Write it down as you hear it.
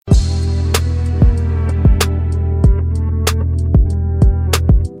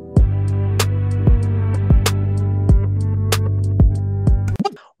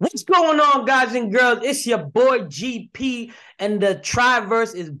on, guys and girls? It's your boy GP, and the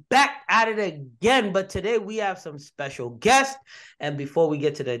Triverse is back at it again. But today we have some special guests. And before we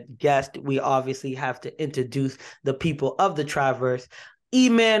get to the guest, we obviously have to introduce the people of the Triverse.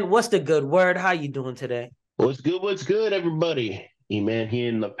 E-Man, what's the good word? How you doing today? What's good? What's good, everybody? E-Man here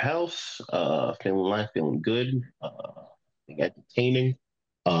in the house. Feeling life, feeling good. Entertaining.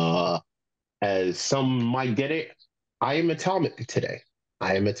 Uh, as some might get it, I am atomic today.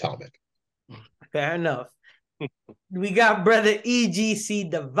 I am atomic. Fair enough. We got brother EGC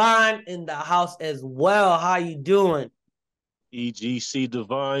Divine in the house as well. How you doing? EGC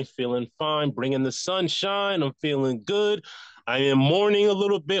Divine, feeling fine, bringing the sunshine. I'm feeling good. I am mourning a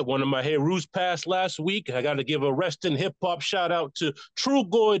little bit. One of my Herus passed last week. I got to give a rest in hip hop shout out to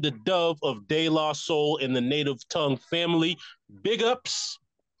Trugoy, the dove of De La Soul in the native tongue family. Big ups.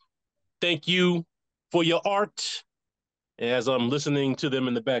 Thank you for your art as I'm listening to them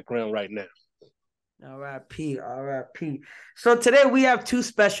in the background right now. R.I.P. R.I.P. So today we have two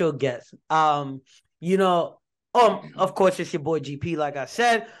special guests. Of course, it's your boy GP, like I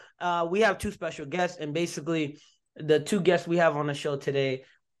said. We have two special guests, and basically the two guests we have on the show today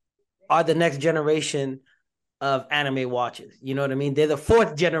are the next generation of anime watchers. You know what I mean? They're the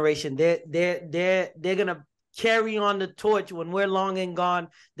fourth generation. They're gonna carry on the torch when we're long and gone.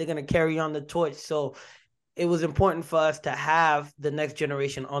 They're gonna carry on the torch. So it was important for us to have the next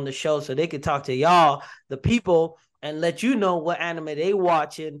generation on the show so they could talk to y'all, the people, and let you know what anime they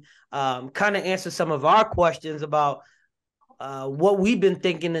watching, kind of answer some of our questions about what we've been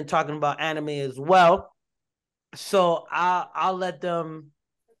thinking and talking about anime as well. So I'll let them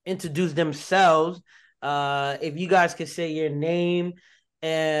introduce themselves. If you guys could say your name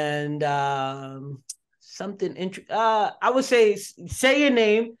and something I would say your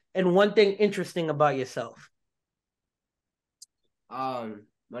name and one thing interesting about yourself.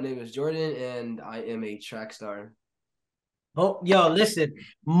 My name is Jordan, and I am a track star. Oh, yo, listen,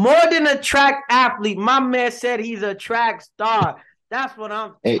 more than a track athlete, my man said he's a track star. That's what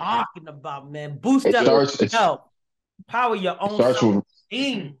I'm Hey, talking about, man. Boost it up starts. yourself. Power your It own starts with.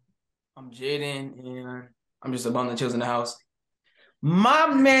 self-esteem. I'm Jaden, and I'm just a bum that chills in the house. My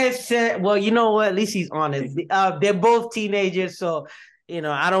man said, well, you know what? At least he's honest. They're both teenagers, so,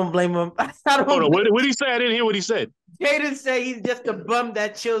 I don't blame him. I don't Hold on, blame what did he say? I didn't hear what he said. Jaden say he's just a bum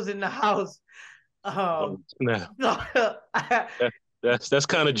that chills in the house. Nah, that's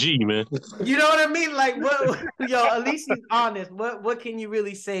kind of G, man. You know what I mean? Like, what? Yo, at least he's honest. What can you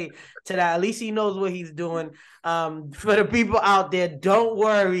really say to that? At least he knows what he's doing. For the people out there, don't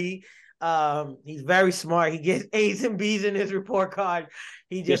worry. He's very smart. He gets A's and B's in his report card.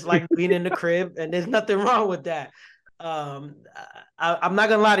 He just like being in the crib, and there's nothing wrong with that. I'm not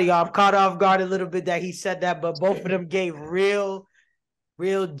gonna lie to y'all. I'm caught off guard a little bit that he said that, but both of them gave real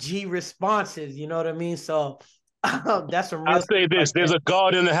G responses. You know what I mean? So that's some real. I'll say this: there's a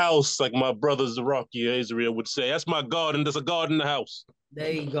God in the house, like my brother Zarakia Israel would say. That's my God, and there's a God in the house.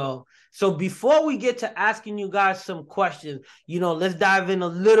 There you go. So before we get to asking you guys some questions, let's dive in a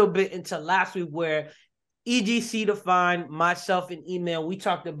little bit into last week where EGC Defined, myself, and Email, we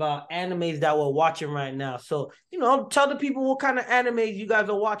talked about animes that we're watching right now. So, tell the people what kind of animes you guys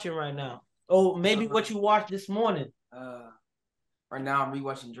are watching right now. Or maybe what you watched this morning. Right now I'm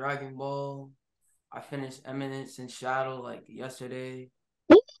rewatching Dragon Ball. I finished Eminence and Shadow like yesterday.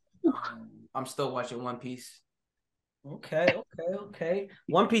 I'm still watching One Piece. Okay.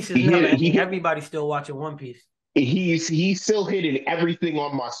 One Piece is never ending. Everybody's still watching One Piece. He's still hitting everything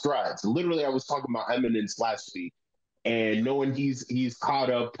on my strides. Literally, I was talking about Eminence last week, and knowing he's caught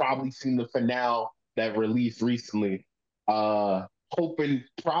up, probably seen the finale that released recently.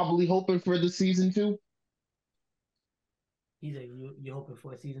 Probably hoping for the season two. He's like, you hoping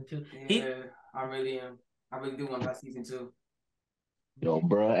for a season two? Yeah, I really am. I really do want that season two. Yo,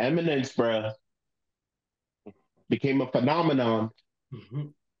 bro, Eminence, bro, became a phenomenon.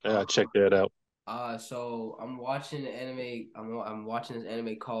 Yeah, check that out. So I'm watching an anime. I'm watching this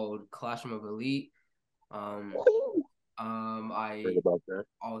anime called Classroom of Elite. I Think about that.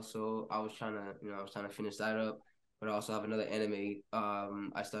 also I was trying to finish that up, but I also have another anime.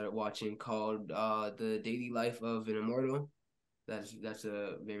 I started watching called The Daily Life of an Immortal. That's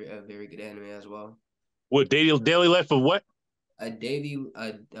a very good anime as well. What daily life of what? The daily.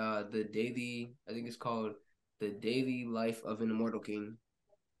 I think it's called The Daily Life of an Immortal King.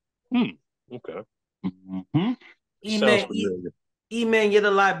 Okay. Mm-hmm. E-Man, you're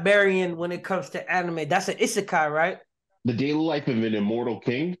the librarian when it comes to anime. That's an isekai, right? The Daily Life of an Immortal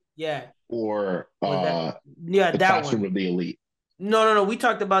King, Yeah. or that the Classroom one. of the Elite. No. We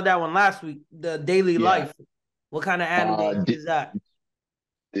talked about that one last week. The Daily Life. What kind of anime is that?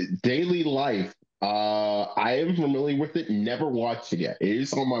 Daily Life. I am familiar with it. Never watched it yet. It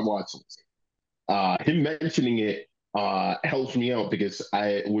is on my watch list. Him mentioning it helps me out because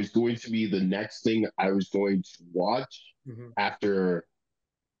I was going to be the next thing I was going to watch Mhm. after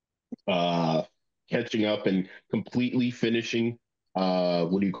uh, catching up and completely finishing.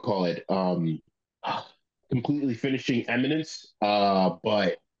 What do you call it? Completely finishing Eminence.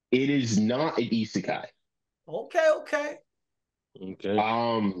 But it is not an isekai. Okay, okay. Okay.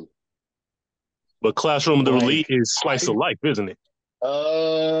 Um, But Classroom of the Elite like is slice of I life, isn't it?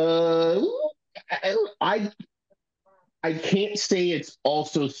 uh I I can't say it's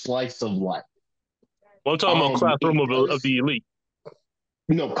also slice of life. Well, I'm talking about Classroom It of does. the Elite.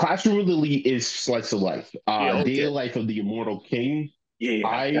 No, Classroom of the Elite is slice of life. Yeah, Daily okay. Life of the Immortal King. Yeah,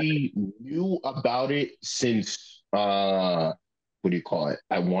 I got I knew about it since what do you call it?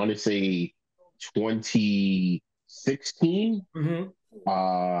 I want to say 2016. Hmm.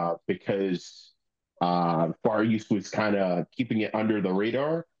 Because Far East was kind of keeping it under the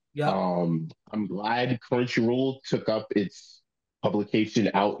radar. Yep. I'm glad Crunchyroll took up its publication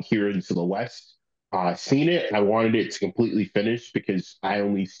out here into the West. Seen it. I wanted it to completely finish because I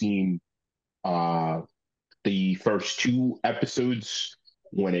only seen uh, the first two episodes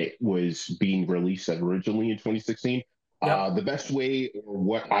when it was being released originally in 2016. Yep. The best way, or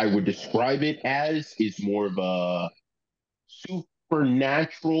what I would describe it as, is more of a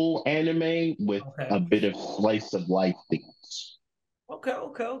supernatural anime with Okay. a bit of slice of life things. Okay.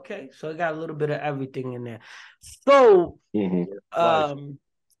 Okay. Okay. So it got a little bit of everything in there. So, Mm-hmm. you. Life. um,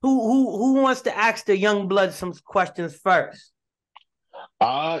 who wants to ask the young blood some questions first?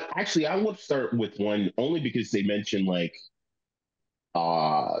 Actually, I would start with one only because they mentioned like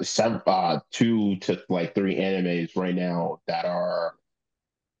two to like three animes right now that are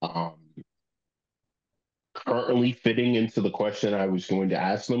um currently fitting into the question I was going to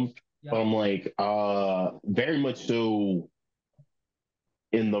ask them. But Yep. I'm like, very much so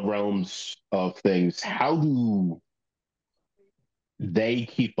in the realms of things. How do they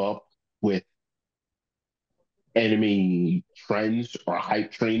keep up with enemy trends or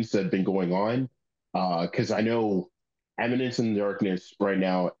hype trains that have been going on? Because I know Eminence in the Darkness right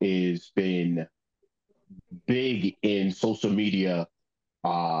now is been big in social media,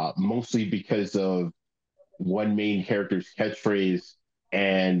 mostly because of one main character's catchphrase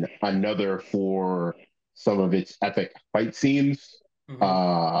and another for some of its epic fight scenes. Hmm.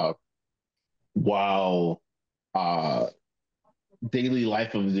 Uh, while uh, Daily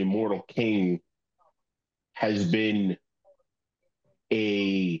Life of the Immortal King has been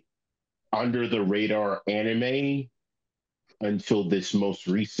a under the radar anime until this most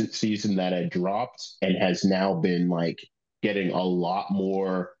recent season that had dropped and has now been like getting a lot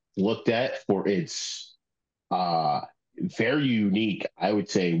more looked at for its uh very unique, I would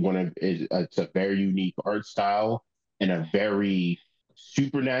say it's a very unique art style and a very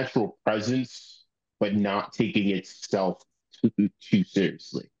supernatural presence, but not taking itself too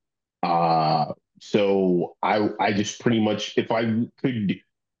seriously. So I just pretty much, if I could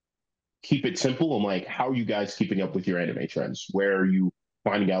keep it simple, I'm like, how are you guys keeping up with your anime trends? Where are you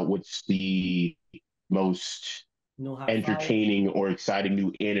finding out what's the most No hot fire. entertaining or exciting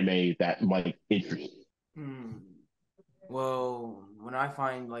new anime that might interest you? Hmm. Well, when I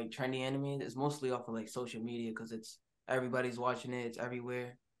find like trendy anime, it's mostly off of like social media because it's everybody's watching it, it's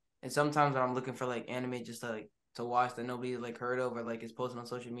everywhere. And sometimes when I'm looking for like anime just to watch that nobody like heard of or like is posted on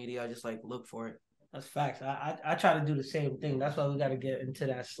social media, I just like look for it. That's facts. I try to do the same thing. That's why we got to get into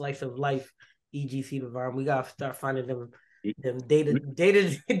that slice of life EGC environment. We got to start finding them day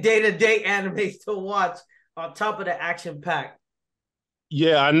to day animes to watch on top of the action pack.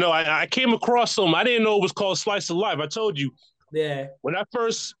 Yeah, I know. I came across some. I didn't know it was called Slice of Life. I told you Yeah. when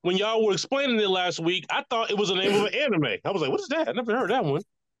y'all were explaining it last week, I thought it was the name of an anime. I was like, what is that? I never heard that one.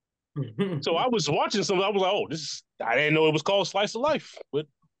 So I was watching something. I was like, oh, I didn't know it was called Slice of Life. But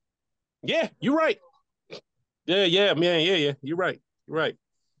yeah, you're right. Yeah, man, yeah. You're right. You're right.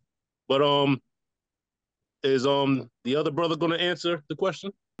 But is the other brother gonna answer the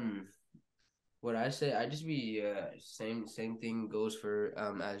question? Hmm. What I say, I just be same thing goes for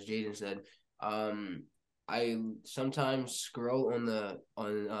as Jaden said. Um, I sometimes scroll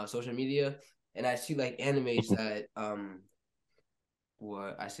on social media and I see like animes that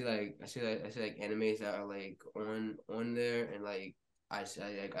what I see like animes that are like on there and like I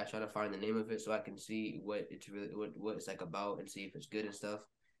try to find the name of it so I can see what it's really what it's like about and see if it's good and stuff.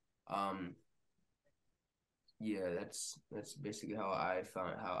 Um, yeah, that's basically how I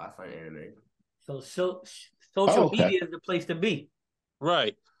find anime. so Oh, social okay. media is the place to be.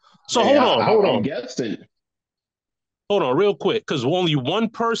 Right. So Yeah, hold on, hold I'm on. guessing. hold on, real quick, because only one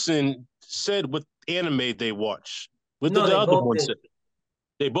person said what anime they watch. What did No, the they other both one did. say?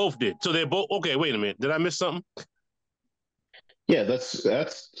 They both did. So they both. Okay, wait a minute. Did I miss something? Yeah, that's.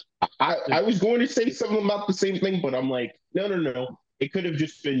 I was going to say something about the same thing, but I'm like, no, no, no. It could have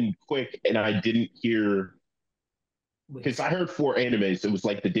just been quick, and I didn't hear because Which I heard four animes. It was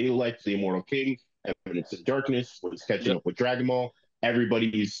like the Daily Life of the Immortal King, Evidence of Darkness, was catching Yep. up with Dragon Ball.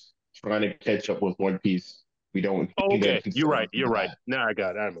 Everybody's trying to catch up with One Piece. We don't Oh, okay, even you're still right. do You're right. that. Now I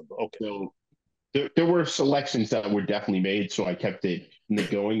got it. I remember. Okay. So there were selections that were definitely made, so I kept it in the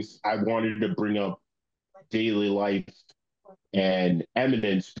goings. I wanted to bring up Daily Life and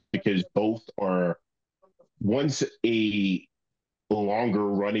Eminence because both are once a longer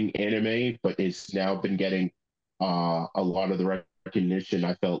running anime, but it's now been getting a lot of the recognition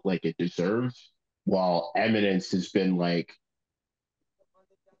I felt like it deserves. While Eminence has been like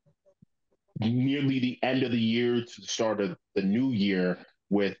nearly the end of the year to the start of the new year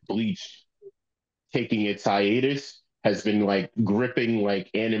with Bleach taking its hiatus has been like gripping like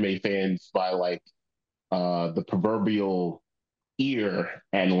anime fans by like the proverbial ear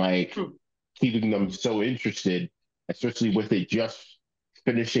and like keeping them so interested, especially with it just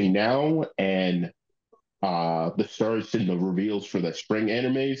finishing now and the starts and the reveals for the spring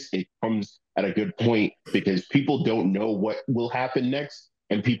animes. It comes at a good point because people don't know what will happen next,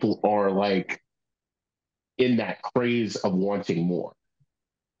 and people are like in that craze of wanting more.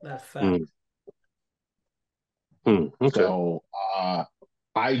 that's fact. Mm, okay. So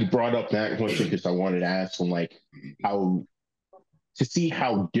I brought up that question because I wanted to ask them like how to see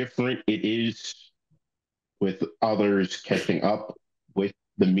how different it is with others catching up with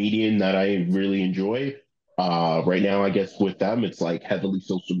the median that I really enjoy. Right now, I guess with them, it's like heavily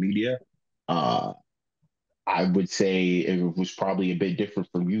social media. Uh, I would say it was probably a bit different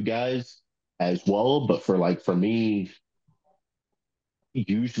from you guys as well, but for me,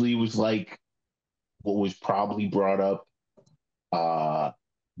 usually it was like what was probably brought up uh,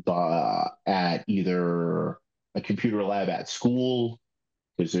 at either a computer lab at school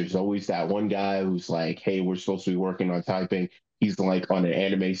because there's always that one guy who's like, "Hey, we're supposed to be working on typing." He's like on an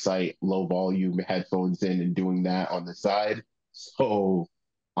anime site, low volume, headphones in, and doing that on the side. So,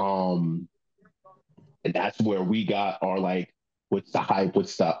 um, and that's where we got our like, what's the hype,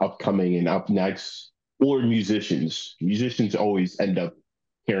 what's the upcoming and up next, or musicians. Musicians always end up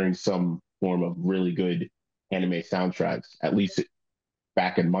carrying some form of really good anime soundtracks. At least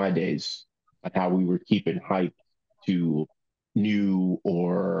back in my days, on how we were keeping hype to new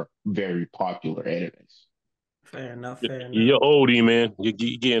or very popular animes. Fair enough. Fair enough. You're old, man. You're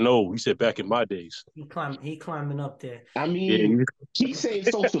getting old. You said back in my days. He climbing up there. I Yeah. mean, he's saying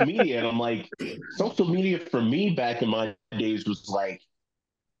social media, and I'm like, social media for me back in my days was like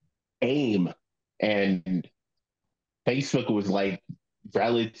AIM, and Facebook was like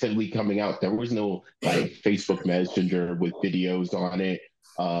relatively coming out. There was no like Facebook Messenger with videos on it.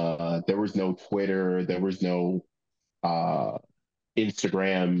 There was no Twitter. There was no uh,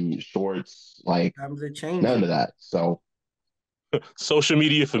 Instagram Shorts. Like Times are none changing. of that. So Social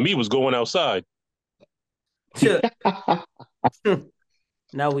media for me was going outside.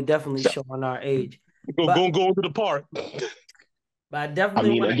 Now we definitely showing our age. But Go to the park. but I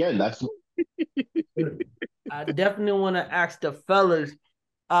mean, again, that's I definitely want to ask the fellas,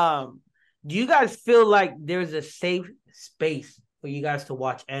 do you guys feel like there's a safe space for you guys to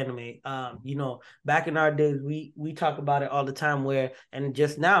watch anime? Back in our days, we talk about it all the time. And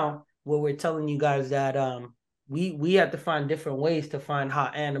just now, where we're telling you guys that we have to find different ways to find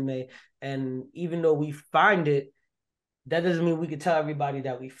hot anime, and even though we find it, that doesn't mean we could tell everybody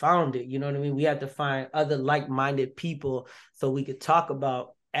that we found it. You know what I mean? We have to find other like-minded people so we could talk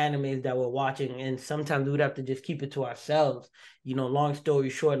about animes that we're watching. And sometimes we would have to just keep it to ourselves. Long story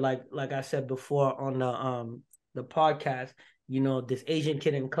short, like I said before on the podcast, this Asian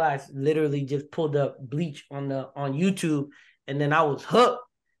kid in class literally just pulled up Bleach on YouTube, and then I was hooked.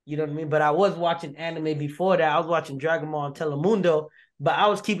 You know what I mean? But I was watching anime before that. I was watching Dragon Ball and Telemundo, but I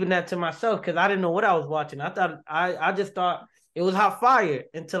was keeping that to myself because I didn't know what I was watching. I just thought it was hot fire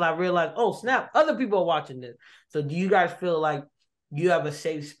until I realized, oh snap, other people are watching this. So do you guys feel like you have a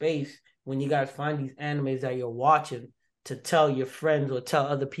safe space when you guys find these animes that you're watching to tell your friends or tell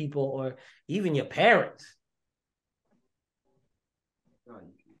other people or even your parents?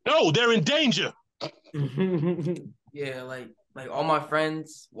 No, they're in danger. Yeah, like all my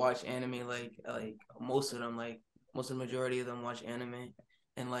friends watch anime. Like most of them, like most of the majority of them watch anime,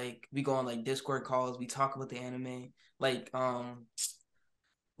 and like we go on like Discord calls. We talk about the anime. Like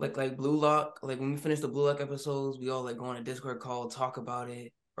Blue Lock. Like when we finish the Blue Lock episodes, we all like go on a Discord call, talk about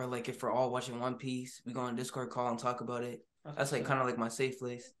it. or like if we're all watching One Piece, we go on Discord call and talk about it. That's like kind of like my safe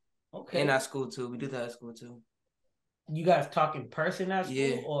place. Okay. And at school too. We do that at school too. You guys talk in person at school?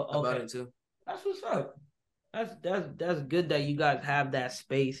 Yeah, or okay. about it too. That's what's up. That's good that you guys have that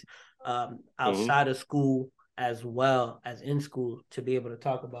space outside of school as well as in school to be able to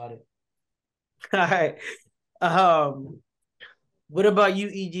talk about it. All right. What about you,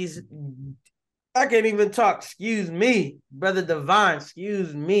 EG's? I can't even talk. Excuse me, Brother Divine.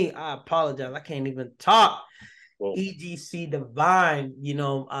 Excuse me. I apologize. I can't even talk. Well, EGC Divine, you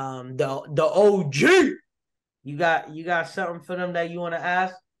know, the OG. You got something for them that you want to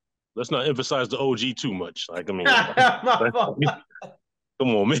ask? Let's not emphasize the OG too much. Like, I mean,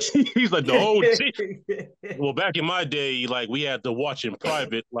 come on, man. He's like the OG. Well, back in my day, like we had to watch in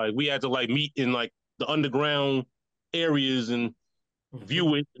private. Like we had to like meet in like the underground areas and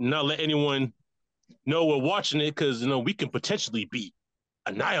view it, and not let anyone know we're watching it because we can potentially be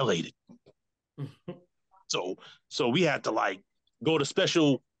annihilated. So we had to like go to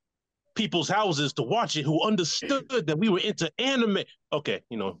special people's houses to watch it who understood that we were into anime. Okay,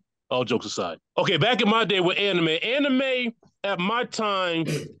 all jokes aside. Okay, back in my day with anime at my time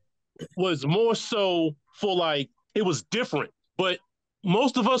was more so for like, it was different. But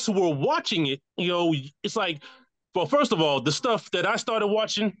most of us who were watching it, it's like, well, first of all, the stuff that I started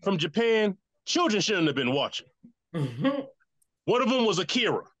watching from Japan, children shouldn't have been watching. One of them was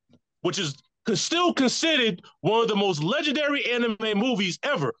Akira, which is still considered one of the most legendary anime movies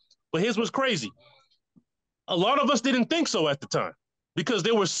ever. But here's what's crazy. A lot of us didn't think so at the time because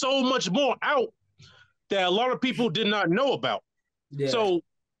there was so much more out that a lot of people did not know about. Yeah. So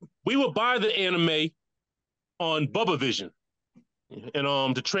we would buy the anime on Bubba Vision.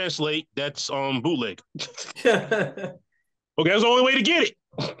 And to translate, that's bootleg. Okay, that's the only way to get it.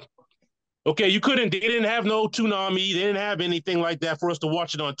 Okay, they didn't have no Toonami, they didn't have anything like that for us to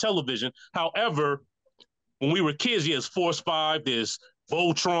watch it on television. However, when we were kids, there's Force 5, there's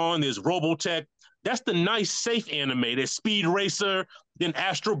Voltron, there's Robotech. That's the nice, safe anime. There's Speed Racer, then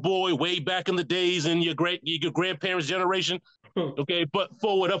Astro Boy way back in the days in your grandparents' generation. Okay, but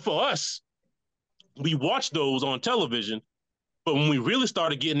for us, we watched those on television. But when we really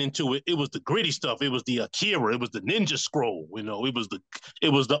started getting into it, it was the gritty stuff. It was the Akira. It was the Ninja Scroll. It was the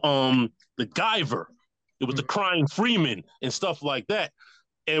Guyver. It was the Crying Freeman and stuff like that.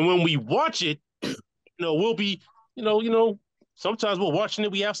 And when we watch it, we'll be, sometimes we're watching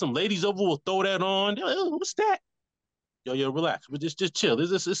it. We have some ladies over. We'll throw that on. What's that? Yo, relax. But just chill.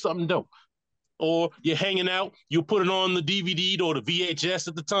 This is something dope. Or you're hanging out. You put it on the DVD or the VHS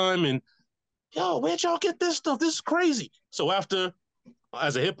at the time, and yo, where'd y'all get this stuff? This is crazy. So after,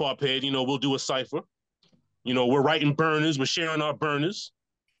 as a hip hop head, we'll do a cipher. We're writing burners. We're sharing our burners,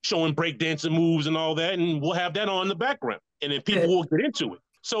 showing breakdancing moves and all that, and we'll have that on in the background. And then people will get into it.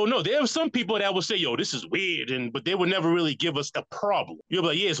 So no, there are some people that will say, yo, this is weird, but they would never really give us a problem. You'll be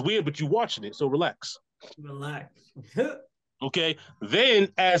like, yeah, it's weird, but you're watching it, so relax. Relax. Okay. Then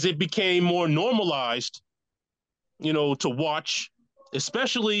as it became more normalized, to watch,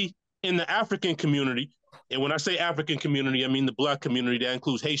 especially in the African community, and when I say African community, I mean the Black community. That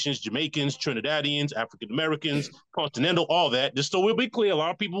includes Haitians, Jamaicans, Trinidadians, African Americans, Continental, all that. Just so we'll be clear, a lot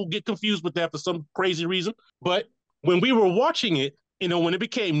of people get confused with that for some crazy reason. But when we were watching it, when it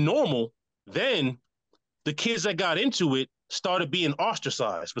became normal, then the kids that got into it started being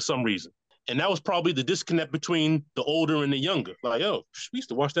ostracized for some reason. And that was probably the disconnect between the older and the younger. Like, oh, we used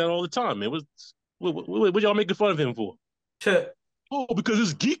to watch that all the time, man. What y'all making fun of him for? Oh, because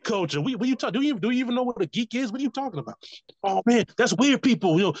it's geek culture. What you talking? Do you even know what a geek is? What are you talking about? Oh man, that's weird.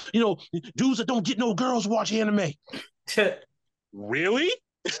 People, dudes that don't get no girls watch anime. Really?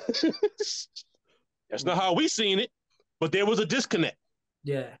 That's not how we seen it. But there was a disconnect.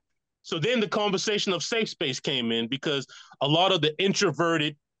 Yeah. So then the conversation of safe space came in because a lot of the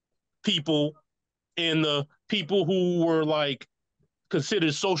introverted people and the people who were like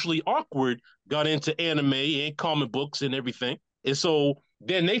considered socially awkward got into anime and comic books and everything. And so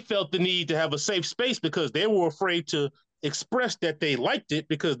then they felt the need to have a safe space because they were afraid to express that they liked it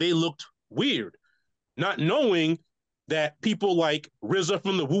because they looked weird, not knowing that people like RZA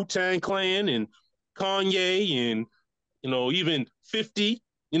from the Wu-Tang Clan and Kanye and, even 50,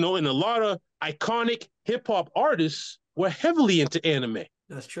 and a lot of iconic hip hop artists were heavily into anime.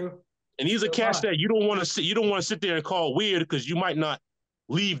 That's true. And these are cats that you don't want to sit there and call weird because you might not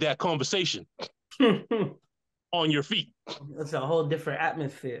leave that conversation on your feet. It's a whole different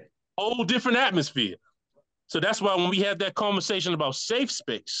atmosphere. Whole different atmosphere. So that's why when we had that conversation about safe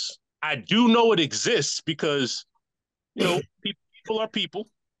space, I do know it exists because, people are people.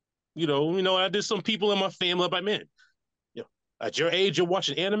 I did some people in my family, like, man, At your age, you're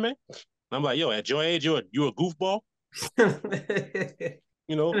watching anime? And I'm like, yo, at your age, you're a goofball.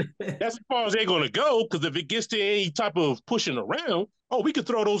 You know, that's as far as they're going to go, because if it gets to any type of pushing around, oh, we could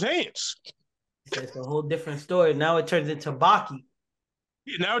throw those hands. It's a whole different story. Now it turns into Baki.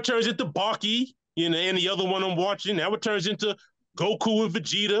 Now it turns into Baki, and the other one I'm watching. Now it turns into Goku and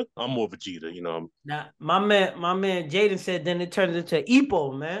Vegeta. I'm more Vegeta, Now my man Jaden said then it turns into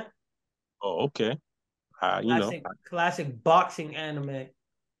Ippo, man. Oh, okay. Classic boxing anime.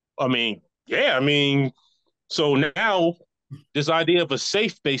 I mean, yeah, so now this idea of a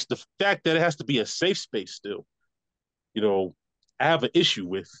safe space, the fact that it has to be a safe space still, I have an issue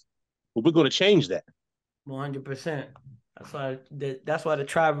with, but we're going to change that. 100%. That's why the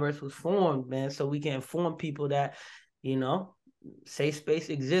Triverse was formed, man. So we can inform people that, safe space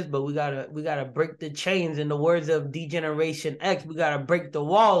exists, but we gotta break the chains. In the words of D-Generation X, we gotta break the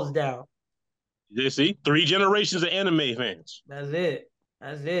walls down. You see, 3 generations of anime fans. That's it.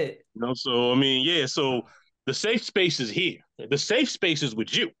 So the safe space is here. The safe space is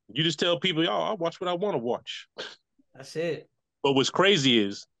with you. You just tell people, I watch what I want to watch. That's it. But what's crazy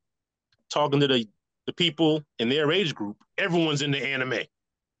is talking to the people in their age group, everyone's into anime.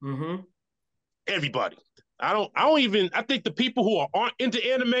 Mm-hmm. Everybody. I think the people who aren't into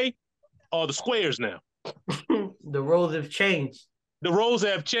anime are the squares now. The roles have changed. The roles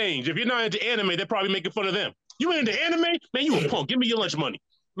have changed. If you're not into anime, they're probably making fun of them. You ain't into anime? Man, you a punk. Give me your lunch money.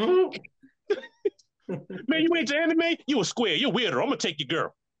 Man, you ain't into anime? You a square. You're weirder. I'm going to take your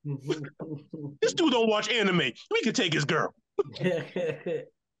girl. This dude don't watch anime. We can take his girl.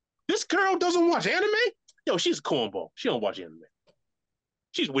 This girl doesn't watch anime? Yo, she's a cornball. She don't watch anime.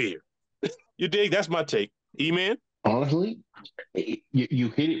 She's weird. You dig? That's my take. E-Man? Honestly, you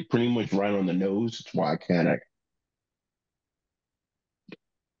hit it pretty much right on the nose. That's why I kind of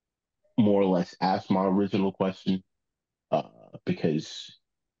more or less asked my original question. Because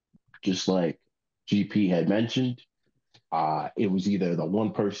just like GP had mentioned, it was either the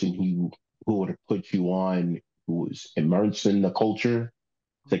one person who would have put you on, who was immersed in the culture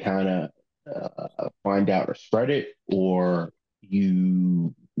to kind of find out or spread it, or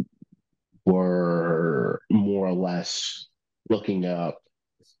you were more or less looking up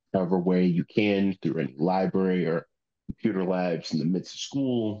however way you can through any library or computer labs in the midst of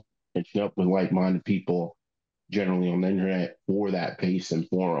school, catching up with like-minded people generally on the internet for that pace and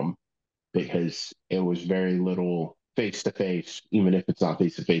forum, because it was very little face-to-face, even if it's not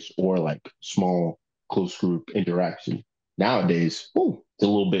face-to-face or like small close group interaction. Nowadays, it's a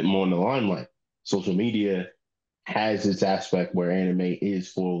little bit more in the limelight. Social media has its aspect where anime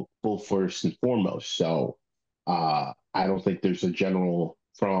is full first and foremost. So I don't think there's a general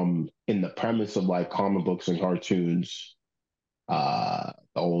from in the premise of like comic books and cartoons.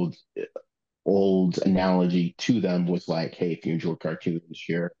 Old analogy to them was like, hey, if you enjoy cartoons,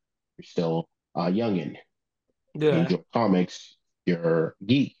 you're still a youngin. Yeah. If you enjoy comics, you're a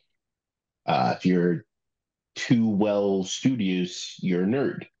geek. If you're too well studious, you're a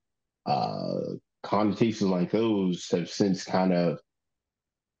nerd. Connotations like those have since kind of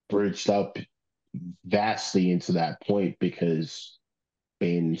bridged up vastly into that point, because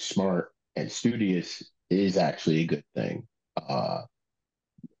being smart and studious is actually a good thing.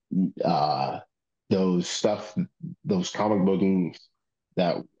 Those comic booking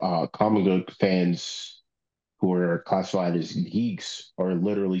that comic book fans who are classified as geeks are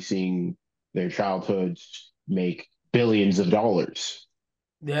literally seeing their childhoods make billions of dollars.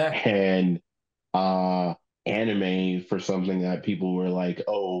 Yeah. And anime, for something that people were like,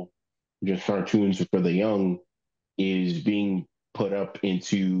 oh, just cartoons for the young, is being put up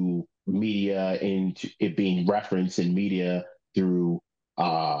into media, into it being referenced in media through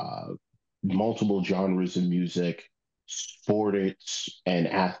multiple genres of music, sports and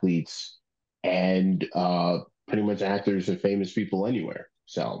athletes, and pretty much actors and famous people anywhere.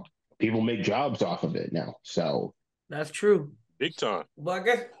 So people make jobs off of it now. So that's true. Big time. Well, I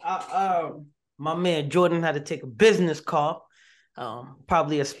guess my man Jordan had to take a business call.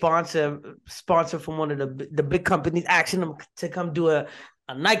 Probably a sponsor from one of the big companies asking him to come do a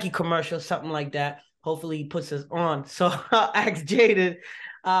Nike commercial, something like that. Hopefully he puts us on. So I'll ask Jaden,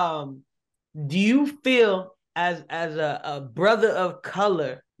 do you feel as a brother of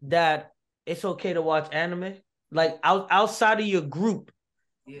color that it's okay to watch anime? Like outside of your group,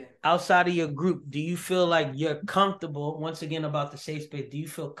 Yeah. Outside of your group, do you feel like you're comfortable, once again about the safe space, do you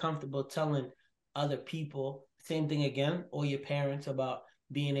feel comfortable telling other people, same thing again, or your parents, about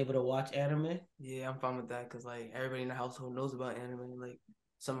being able to watch anime? Yeah, I'm fine with that, because like everybody in the household knows about anime. Like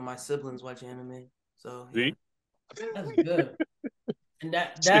some of my siblings watch anime. So yeah. That's good. And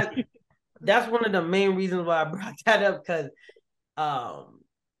that's one of the main reasons why I brought that up, because um,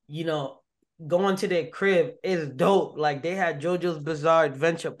 you know, going to their crib is dope. Like they had JoJo's Bizarre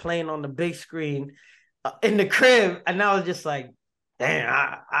Adventure playing on the big screen in the crib, and I was just like, damn,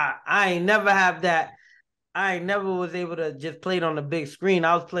 I ain't never have that. I ain't never was able to just play it on the big screen.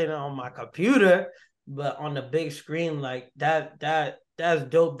 I was playing it on my computer, but on the big screen, like that's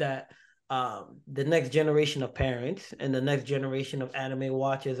dope that the next generation of parents and the next generation of anime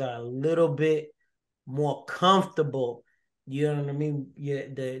watchers are a little bit more comfortable. You know what I mean? Yeah,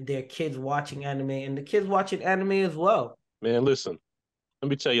 their kids watching anime and the kids watching anime as well. Man, listen. Let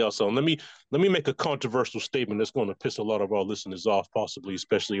me tell y'all something. Let me make a controversial statement that's going to piss a lot of our listeners off, possibly,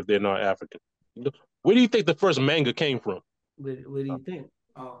 especially if they're not African. Where do you think the first manga came from? What do you think?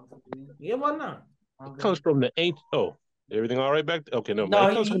 Yeah, why not? It comes from the ancient. Oh, everything all right back there? Okay, no, No,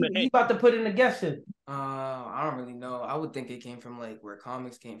 it comes from the he about to put in a guess in. I don't really know. I would think it came from like where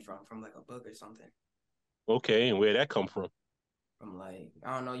comics came from like a book or something. Okay, and where that come from? From like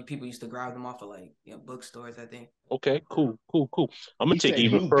I don't know. People used to grab them off of like bookstores. I think. Okay, cool. I'm gonna He take said it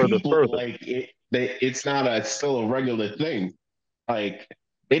even you further. people like it's not still a regular thing. Like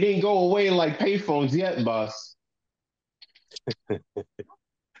they didn't go away like payphones yet, boss.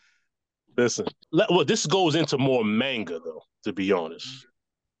 Listen, well, this goes into more manga though, to be honest.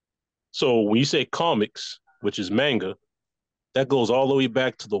 So when you say comics, which is manga, that goes all the way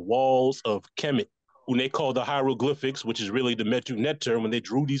back to the walls of Kemet, who they call the hieroglyphics, which is really the Medu Neter, when they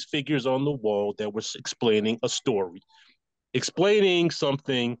drew these figures on the wall that were explaining a story, explaining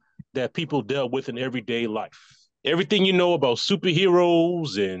something that people dealt with in everyday life. Everything you know about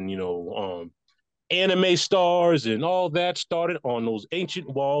superheroes and anime stars and all that started on those ancient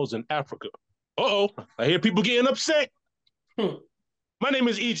walls in Africa. Uh-oh, I hear people getting upset. My name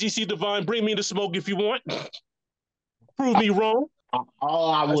is EGC Divine. Bring me the smoke if you want. Prove me wrong.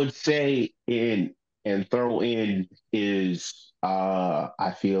 All I would say and throw in is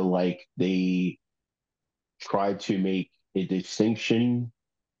I feel like they try to make a distinction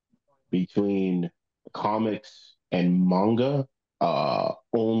between comics and manga,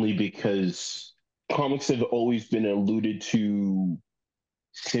 only because comics have always been alluded to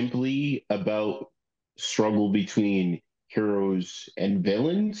simply about struggle between heroes and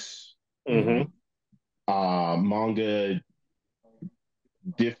villains. Mm-hmm. Manga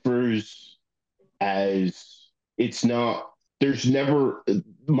differs as it's not. There's never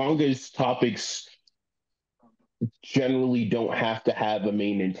manga's topics generally don't have to have a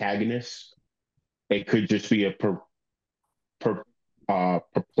main antagonist. It could just be a per,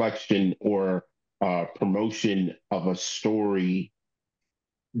 perplexion or promotion of a story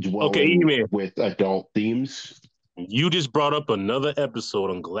Okay, dwelling E-Man, with adult themes. you just brought up another episode.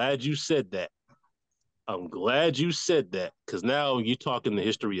 I'm glad you said that. Because now you're talking the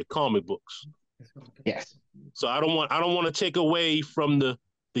history of comic books. Yes. So I don't want to take away from the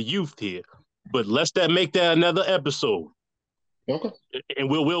youth here, but let's make that another episode. Okay. And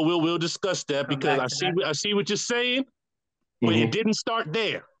we'll discuss that because I see what you're saying, but it didn't start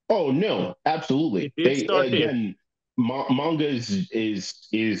there. Oh no, absolutely. It did They start there. again, manga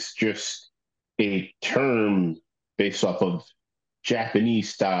is just a term based off of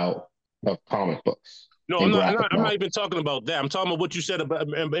Japanese style of comic books No, and graphic I'm not novels. even talking about that. I'm talking about what you said about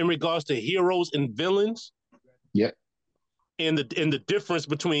in regards to heroes and villains. Yep. And the difference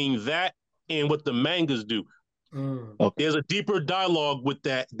between that and what the mangas do. Okay. There's a deeper dialogue with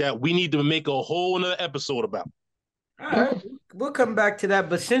that we need to make a whole another episode about. All right, we'll come back to that.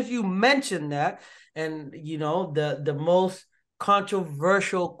 But since you mentioned that, and the most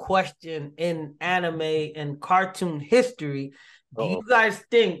controversial question in anime and cartoon history, do you guys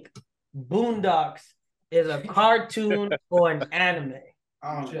think Boondocks is a cartoon or an anime?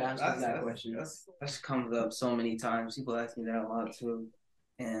 I don't answer that question. That comes up so many times. People ask me that a lot too,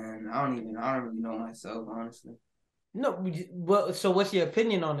 and I don't really know myself, honestly. No, well, so what's your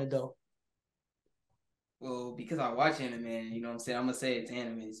opinion on it though? Well, because I watch anime, you know what I'm saying? I'm gonna say it's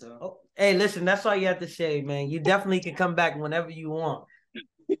anime. So, hey, listen, that's all you have to say, man. You definitely can come back whenever you want.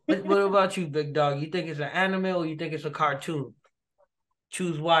 What about you, big dog? You think it's an anime or you think it's a cartoon?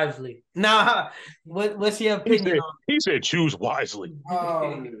 Choose wisely. Nah, what's your opinion on it? He said choose wisely.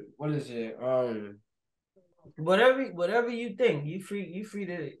 What is it? Whatever you think. You free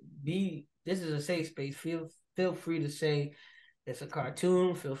to be. This is a safe space. Feel free to say it's a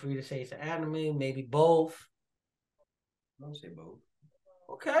cartoon. Feel free to say it's an anime. Maybe both. I don't say both.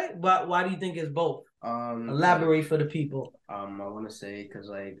 Okay, but why do you think it's both? Elaborate for the people. I want to say because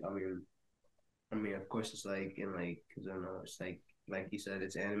I mean, of course it's like because I don't know, it's like you said,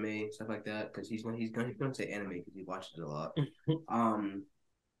 it's anime stuff like that. Because he's gonna say anime because he watches it a lot.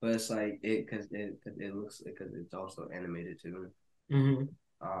 But it's like because it looks because it's also animated too. Mm-hmm.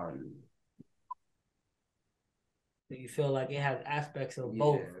 Um, So you feel like it has aspects of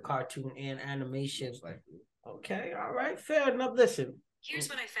both cartoon and animation. Okay, all right, fair enough. Listen, here's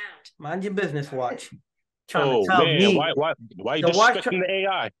what I found. Mind your business, watch. Trying Oh to tell man, me why you the watch disrespecting the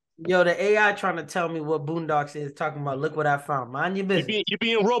AI? Yo, the AI trying to tell me what Boondocks is talking about. Look what I found. Mind your business. You're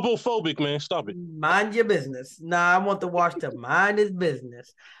being robophobic, man. Stop it. Mind your business. Nah, I want the watch to mind his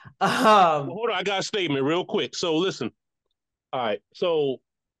business. Hold on, I got a statement real quick. So listen. All right. So,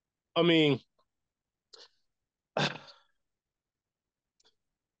 I mean,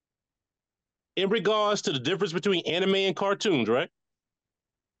 in regards to the difference between anime and cartoons, right?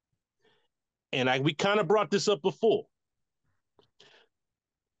 And we kind of brought this up before.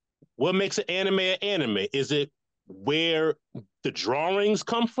 What makes an anime? Is it where the drawings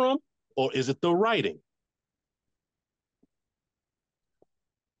come from, or is it the writing?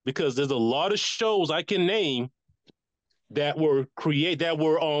 Because there's a lot of shows I can name that were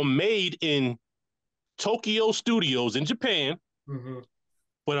made in Tokyo Studios in Japan,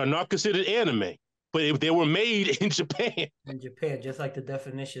 but are not considered anime. But if they were made in Japan. In Japan, just like the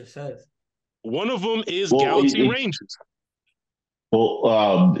definition says. One of them is Galaxy Rangers.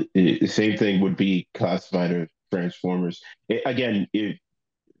 Well, same thing would be classified as Transformers. Again,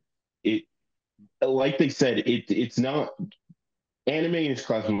 like they said, it's not anime is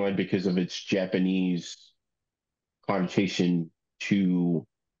classified because of its Japanese connotation to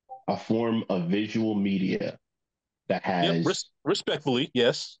a form of visual media that has respectfully,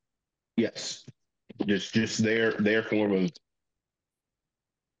 yes, just their form of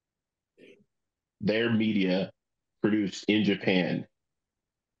their media produced in Japan,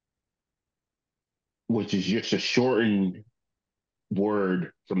 which is just a shortened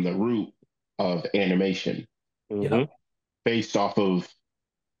word from the root of animation, based off of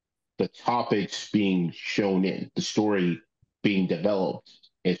the topics being shown in the story being developed.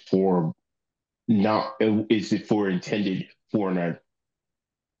 Is it for intended for an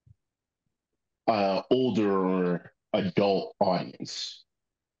older or adult audience?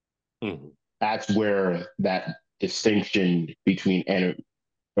 Mm-hmm. That's where that distinction between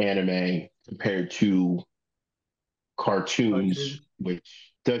anime compared to cartoons,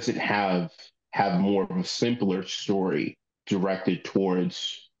 which doesn't have more of a simpler story directed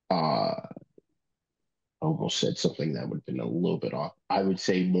towards I almost said something that would have been a little bit off. I would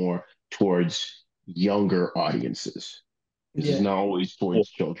say more towards younger audiences. This is not always towards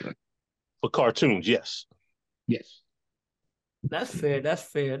children. For cartoons, yes. Yes. That's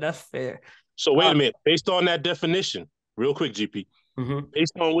fair. So wait a minute. Based on that definition, real quick, GP.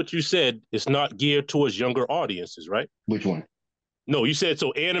 Based on what you said, it's not geared towards younger audiences, right? Which one? No, you said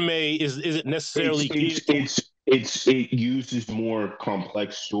so. Anime isn't necessarily it uses more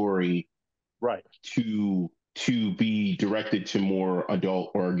complex story, right, to be directed to more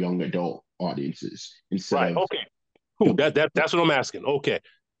adult or young adult audiences instead of okay, cool. That's what I'm asking. Okay,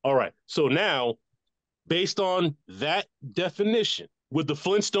 all right. So now, based on that definition, would the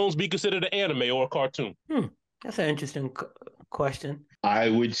Flintstones be considered an anime or a cartoon? That's an interesting question. I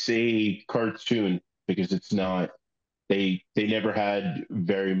would say cartoon because it's not. They never had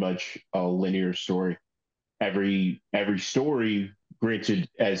very much a linear story. Every story, granted,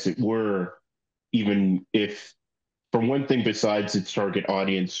 as it were, even if for one thing, besides its target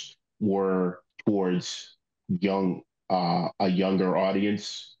audience were towards a younger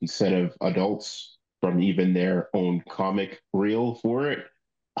audience instead of adults from even their own comic reel for it.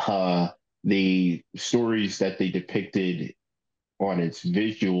 The stories that they depicted on its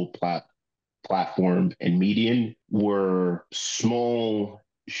visual platform and medium were small,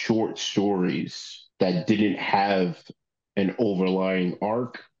 short stories that didn't have an overlying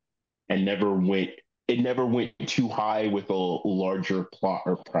arc and never went too high with a larger plot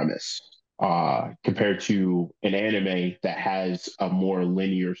or premise, compared to an anime that has a more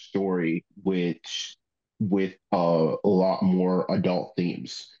linear story with a lot more adult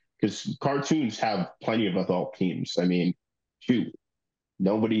themes. Because cartoons have plenty of adult themes. I mean, shoot,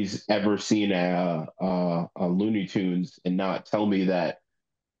 nobody's ever seen a Looney Tunes and not tell me that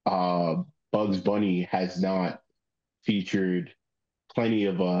Bugs Bunny has not featured plenty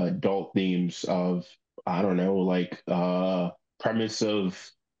of adult themes of, I don't know, like premise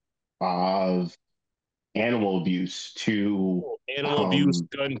of animal abuse to abuse,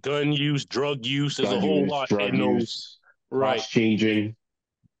 gun use, drug use. There's a whole lot in those, right? Changing.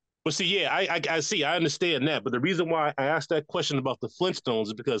 But see, yeah, I see, I understand that. But the reason why I asked that question about the Flintstones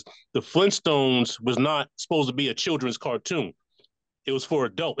is because the Flintstones was not supposed to be a children's cartoon. It was for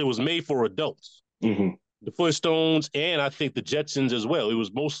adult. It was made for adults. The Flintstones and I think the Jetsons as well. It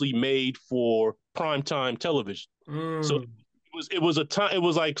was mostly made for primetime television. So it was a time. It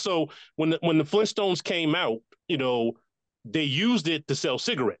was like, so when the Flintstones came out, they used it to sell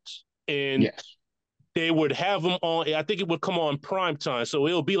cigarettes, and Yes. they would have them on. I think it would come on prime time, so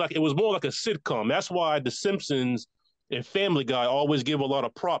it'll be like, it was more like a sitcom. That's why The Simpsons and Family Guy always give a lot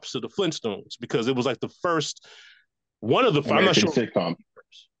of props to the Flintstones, because it was like the first one of the. I'm not American sure. sitcom.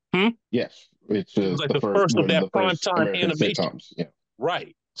 Hmm? Yes, it's It was like the the first first of one of that the prime first time American animation, sitcoms. Yeah.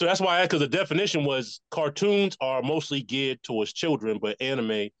 right? So that's why, because the definition was cartoons are mostly geared towards children, but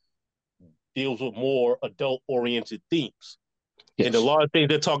anime deals with more adult oriented themes. And a Yes. lot of things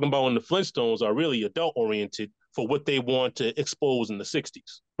they're talking about in the Flintstones are really adult oriented for what they want to expose in the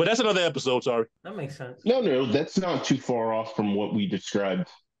 60s. But that's another episode, sorry. That makes sense. No, that's not too far off from what we described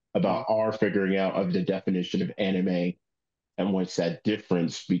about our figuring out of the definition of anime and what's that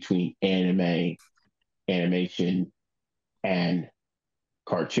difference between anime, animation, and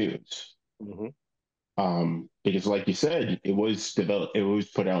cartoons. Mm-hmm. Because like you said, it was developed, it was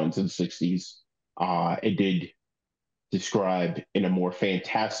put out into the 60s. It did describe in a more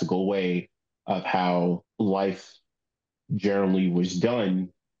fantastical way of how life generally was done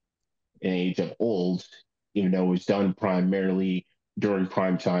in age of old, even though it was done primarily during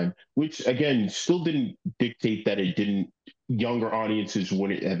prime time, which again still didn't dictate that it didn't, younger audiences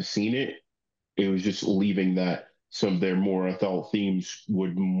wouldn't have seen it. It was just leaving that some of their more adult themes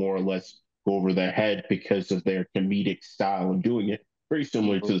would more or less go over their head because of their comedic style of doing it, very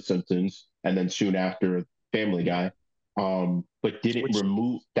similar Mm-hmm. to The Simpsons, and then soon after Family Guy. But didn't Which,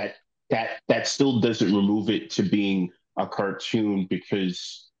 remove that. That still doesn't remove it to being a cartoon,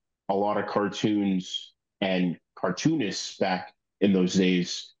 because a lot of cartoons and cartoonists back in those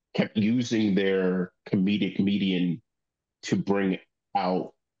days kept using their comedic medium to bring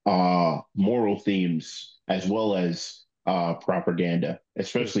out moral themes as well as propaganda,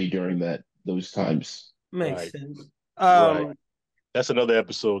 especially during those times. Makes right, sense. right. Um, That's another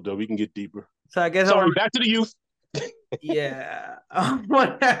episode, though. We can get deeper. so I guess I Sorry, want. back to the youth. Yeah, I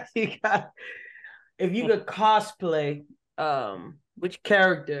want to ask you guys if you could cosplay. Which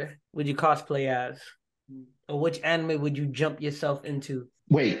character would you cosplay as, or which anime would you jump yourself into?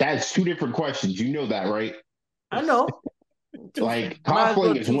 Wait, that's two different questions. You know that, right? I know. Like Might as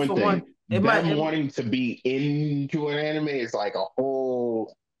well cosplaying is two one for one. thing. It might. Them wanting to be into an anime is like a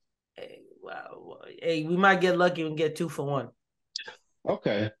whole. Hey, wow. Hey, we might get lucky and get 2 for 1.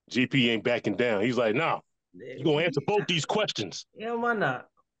 Okay. GP ain't backing down. He's like, nah, you're going to answer both these questions. Yeah, why not?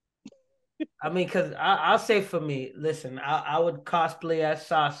 I mean, because I'll say for me, listen, I would cosplay as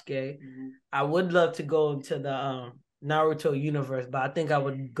Sasuke. Mm-hmm. I would love to go into the Naruto universe, but I think I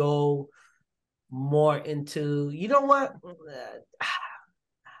would go more into, you know what?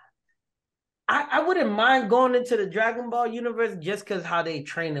 I wouldn't mind going into the Dragon Ball universe just because how they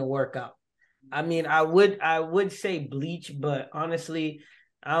train and work out. I mean, I would say Bleach, but honestly,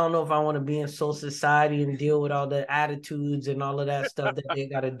 I don't know if I want to be in Soul Society and deal with all the attitudes and all of that stuff that they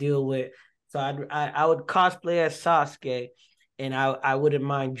got to deal with. So I would cosplay as Sasuke, and I wouldn't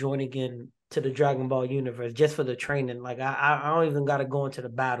mind joining in to the Dragon Ball universe just for the training. Like I don't even got to go into the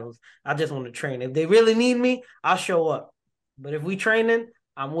battles. I just want to train. If they really need me, I'll show up. But if we training,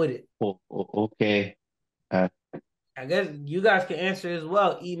 I'm with it. Okay. I guess you guys can answer as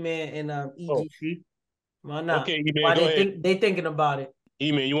well, E-Man and EGC. Why not? Okay, E-Man, Why go they ahead. they thinking about it?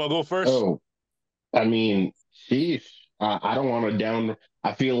 E-Man, you want to go first? Oh, I mean, sheesh. I don't want to down.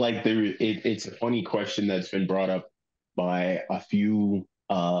 I feel like it's a funny question that's been brought up by a few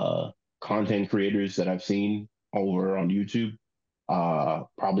content creators that I've seen over on YouTube.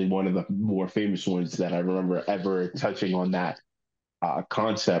 Probably one of the more famous ones that I remember ever touching on that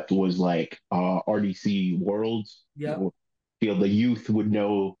concept was like RDC Worlds. Yeah. Feel the youth would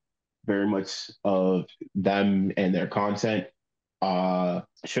know very much of them and their content,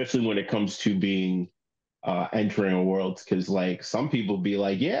 especially when it comes to being entering a world. Because like some people be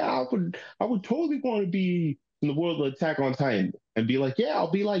like, yeah, I would totally want to be in the world of Attack on Titan, and be like, yeah,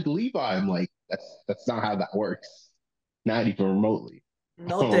 I'll be like Levi. I'm like, that's not how that works, not even remotely.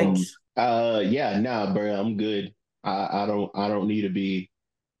 No thanks. Yeah, nah, bro, I'm good. I don't need to be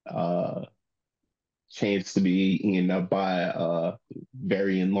uh chance to be eaten up by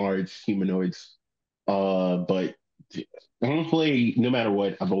very enlarged humanoids. But honestly, no matter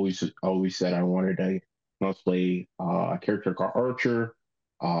what, I've always said I wanted a cosplay a character called Archer.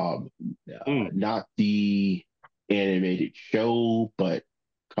 Not the animated show, but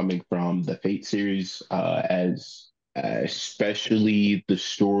coming from the Fate series, as especially the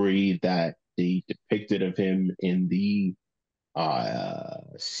story that they depicted of him in the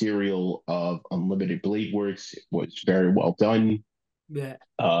serial of Unlimited Blade Works was very well done. Yeah.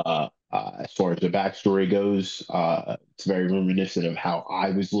 As far as the backstory goes, it's very reminiscent of how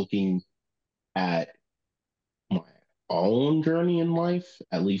I was looking at my own journey in life,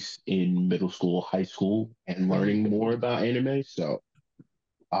 at least in middle school, high school, and learning more about anime. So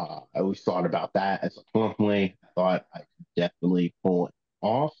I always thought about that as a pathway. I thought I could definitely pull it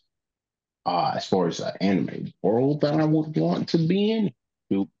off. As far as the anime world that I would want to be in,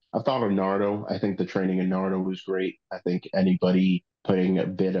 dude, I thought of Naruto. I think the training in Naruto was great. I think anybody putting a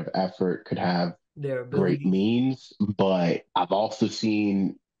bit of effort could have Their great abilities. means. But I've also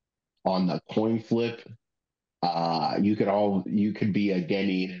seen on the coin flip, you could be a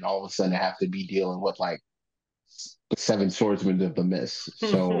Genin and all of a sudden have to be dealing with like the seven swordsmen of the mist.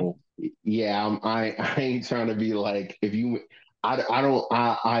 So yeah, I ain't trying to be like if you I don't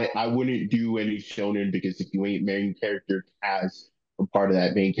I wouldn't do any shonen because if you ain't main character as a part of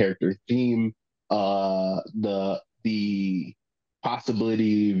that main character theme, the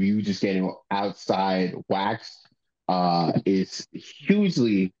possibility of you just getting outside waxed is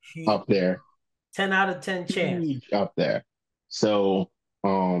hugely up there. 10 out of 10 chance. Huge up there. So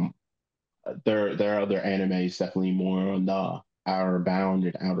um there are other animes definitely more on the outer bound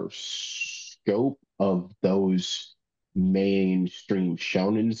and outer scope of those mainstream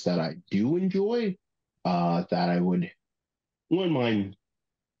shonens that I do enjoy. That I wouldn't mind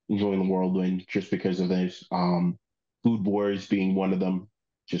enjoying the world in just because of this. Food Wars being one of them,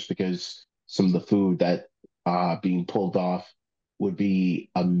 just because some of the food that being pulled off would be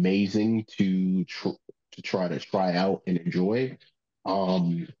amazing to try to try out and enjoy.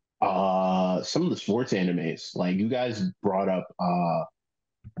 Um, some of the sports animes, like you guys brought up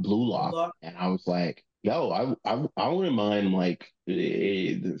Blue Lock, and I was like, yo, I wouldn't mind like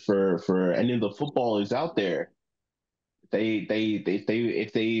for any of the footballers out there they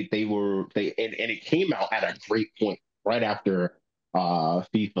were they and it came out at a great point right after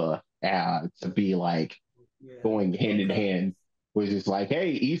FIFA to be like going hand in hand was just like,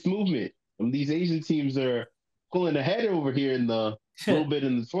 hey, East movement. These Asian teams are pulling ahead over here in the little bit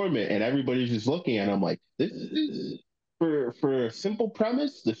in the tournament, and everybody's just looking at them like this is for a simple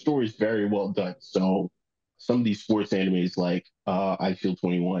premise, the story is very well done. So some of these sports animes like I Feel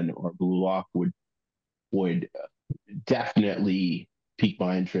 21 or Blue Lock would definitely piqued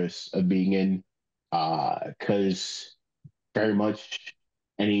my interest of being in because very much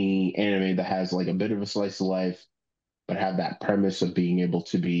any anime that has like a bit of a slice of life but have that premise of being able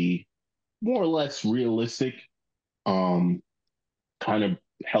to be more or less realistic um kind of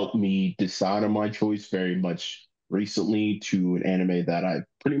helped me decide on my choice very much recently to an anime that I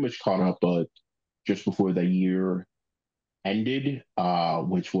pretty much caught up just before the year ended,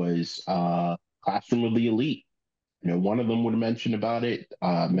 which was Classroom of the Elite. One of them would mention about it,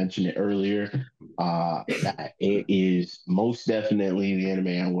 mentioned it earlier. That it is most definitely the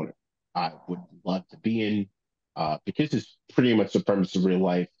anime I would love to be in, because it's pretty much the premise of real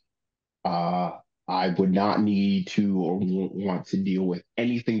life. Uh, I would not need to or want to deal with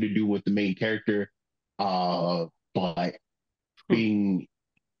anything to do with the main character, but being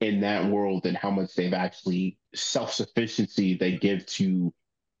in that world and how much they've actually self sufficiency they give to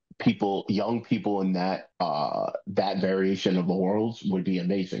people, young people in that variation of the worlds would be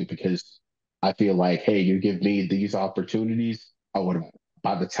amazing because I feel like, hey, you give me these opportunities, I would have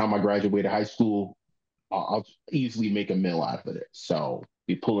by the time I graduated high school, I'll easily make a mill out of it. So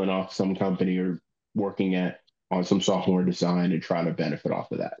be pulling off some company or working at on some software design and trying to benefit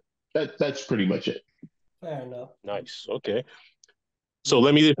off of that. That's pretty much it. Fair enough. Nice. Okay. So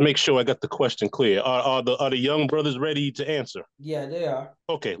let me just make sure I got the question clear. Are the young brothers ready to answer? Yeah, they are.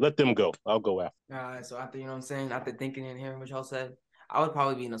 Okay, let them go. I'll go after. All right, so after, you know what I'm saying, after thinking and hearing what y'all said, I would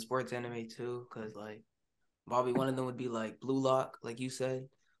probably be in a sports anime too, because like probably one of them would be like Blue Lock, like you said.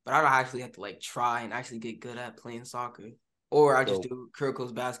 But I'd actually have to like try and actually get good at playing soccer. Or I just do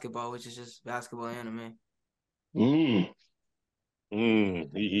Kuroko's basketball, which is just basketball anime. Mm.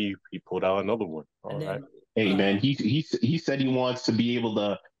 He pulled out another one. All And right. then, Hey man, he said he wants to be able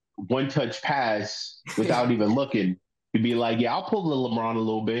to one touch pass without even looking. To be like, yeah, I'll pull the LeBron a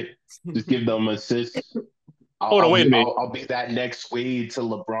little bit, just give them assists. Hold on, wait a minute. I'll be that next wave to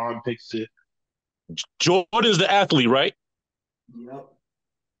LeBron picks it. Jordan's the athlete, right? Yep.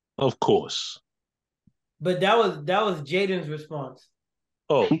 Of course. but that was Jaden's response.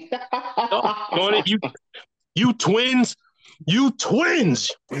 Oh, on it. You twins. You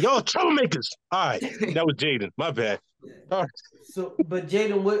twins. Y'all troublemakers. All right. That was Jaden. My bad. All right. So, but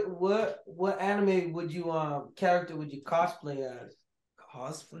Jaden, what anime would you character would you cosplay as?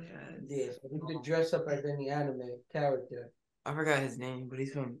 Cosplay as? Yeah, so you could dress up as any anime character. I forgot his name, but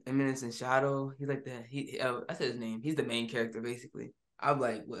he's from Eminence in Shadow. He's like I said his name. He's the main character basically. I'm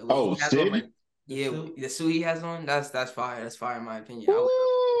like, what Oh, he has on, Sid? like, the suit he has on, that's fire. That's fire in my opinion.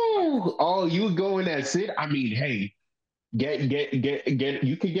 Ooh, oh, you going at Sid? I mean, hey, get.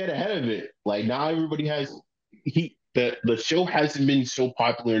 You could get ahead of it. Like now, everybody has. The show hasn't been so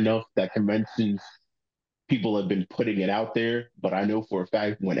popular enough that conventions people have been putting it out there. But I know for a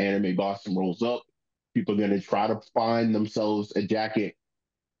fact when Anime Boston rolls up, people are gonna try to find themselves a jacket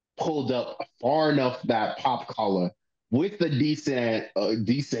pulled up far enough that pop collar with a decent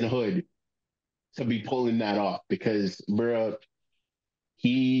hood to be pulling that off because bro,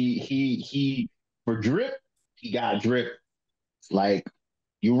 he for drip, he got drip. Like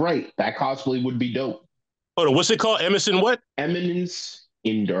you're right, that cosplay would be dope. Hold on, what's it called? Emerson what? Eminence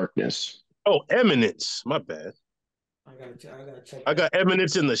in Darkness. Oh, Eminence. My bad. I gotta check. I got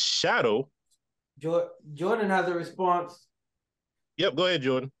Eminence in the Shadow. Jordan has a response. Yep, go ahead,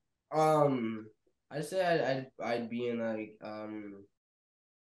 Jordan. I'd say I'd be in like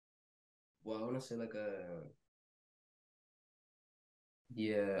well, I want to say like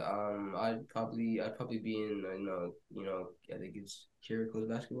I'd probably be in I think it's Kiriko's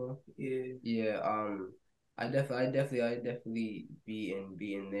basketball. I definitely be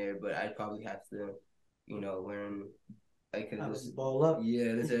in there, but I'd probably have to learn like ball up.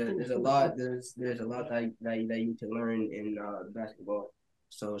 Yeah, there's a lot that you need to learn in basketball.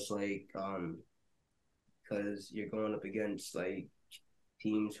 So it's like because you're going up against like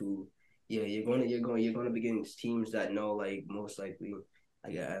teams who you're going up against teams that know like most likely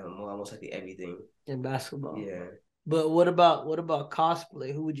almost likely everything in basketball. Yeah. But what about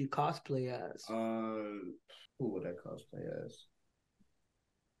cosplay? Who would you cosplay as? Who would I cosplay as?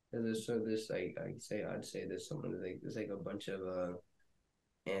 There's like I'd say there's someone there's like a bunch of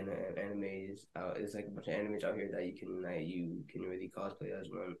animes out. It's like a bunch of animes out here that you can really cosplay as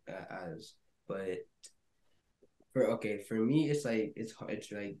one as. But for me it's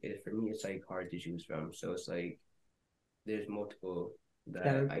hard to choose from. So it's like there's multiple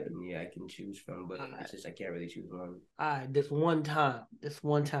that I can choose from, but it's just I can't really choose one. All right, this one time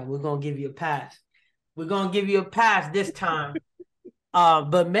we're gonna give you a pass. We're gonna give you a pass this time.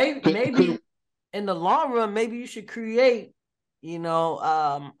 But maybe in the long run, maybe you should create,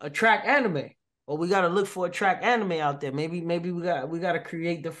 a track anime. Or we gotta look for a track anime out there. Maybe we gotta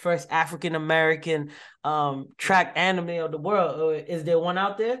create the first African American track anime of the world. Or is there one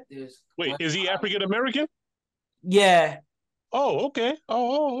out there? Wait, is he African American? Yeah. Oh, okay.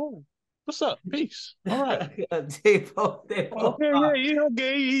 Oh. What's up? Peace. All right. Okay,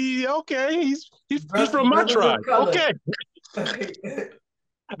 yeah, okay. He's from my tribe. Okay.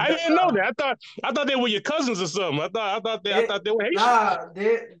 I didn't know that. I thought they were your cousins or something. I thought they were Haitian. Nah,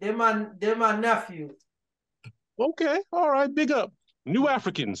 they're my nephew. Okay, all right, big up. New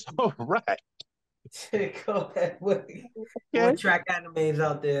Africans. All right. Go ahead. What track animes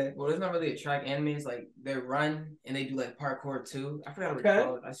out there? Well, there's not really a track anime. It's like they run and they do like parkour too. I forgot what it's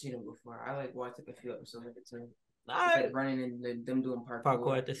called. I've seen them before. I like watched like a few episodes of it too. Like running and them doing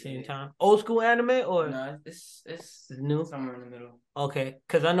parkour at the same time. Old school anime or no? It's new, somewhere in the middle. Okay,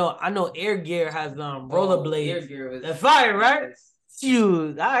 because I know Air Gear has rollerblades. Air Gear was the fire, right?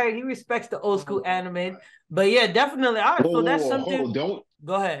 Shoot, all right. He respects the old school anime, but yeah, definitely. All right, so that's something. Don't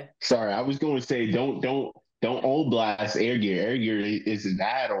go ahead. Sorry, I was going to say don't old blast Air Gear. Air Gear is an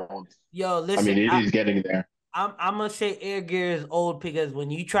add-on. Yo, listen. I mean, it is getting there. I'm gonna say Air Gear is old because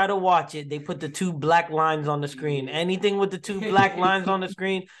when you try to watch it, they put the two black lines on the screen. Anything with the two black lines on the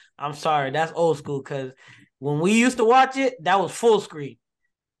screen, I'm sorry, that's old school. Because when we used to watch it, that was full screen.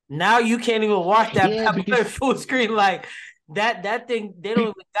 Now you can't even watch that full screen like that thing. They don't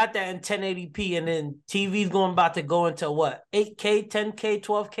even got that in 1080p, and then TV's about to go into what 8K, 10K,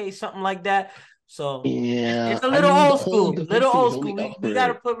 12K, something like that. So yeah, it's a little old school. We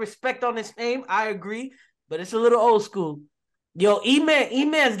gotta put respect on his name. I agree. But it's a little old school. Yo,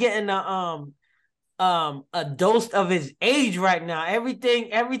 E-Man's getting a dose of his age right now. Everything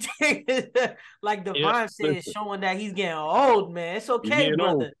is like Divine said is showing that he's getting old, man. It's okay,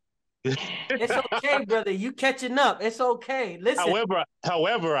 brother. It's okay, brother. You catching up. It's okay. Listen.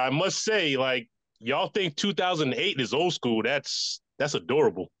 However, I must say, like, y'all think 2008 is old school. That's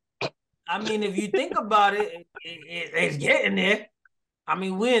adorable. I mean, if you think about it, it's getting there. I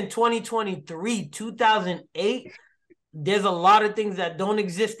mean, we're in 2023, 2008. There's a lot of things that don't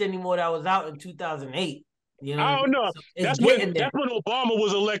exist anymore that was out in 2008. I don't know. So that's when Obama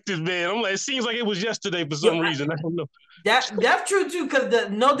was elected, man. I'm like, it seems like it was yesterday for some reason. I don't know. That's true too, because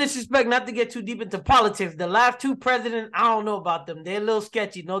no disrespect, not to get too deep into politics. The last two presidents, I don't know about them. They're a little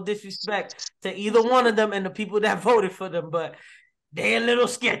sketchy. No disrespect to either one of them and the people that voted for them, but they're a little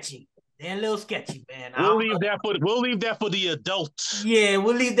sketchy. They're a little sketchy, man. We'll leave that for the adults. Yeah,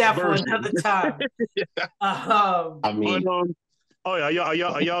 we'll leave that version. for another time. I mean, But, oh, are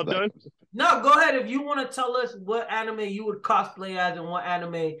y'all done? No, go ahead. If you want to tell us what anime you would cosplay as and what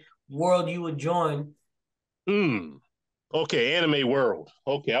anime world you would join. Okay, anime world.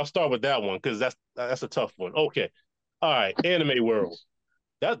 Okay, I'll start with that one because that's a tough one. Okay, all right, anime world.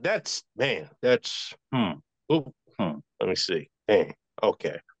 That's Let me see. Dang.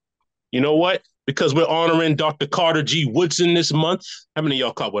 Okay. You know what? Because we're honoring Dr. Carter G. Woodson this month. How many of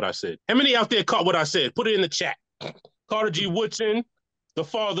y'all caught what I said? How many out there caught what I said? Put it in the chat. Carter G. Woodson, the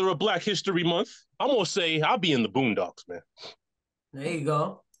father of Black History Month. I'm gonna say I'll be in the Boondocks, man. There you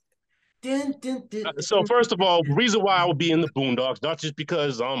go. So first of all, the reason why I would be in the Boondocks, not just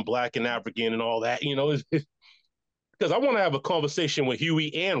because I'm Black and African and all that, is because I want to have a conversation with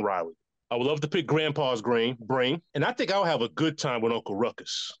Huey and Riley. I would love to pick Grandpa's brain, and I think I'll have a good time with Uncle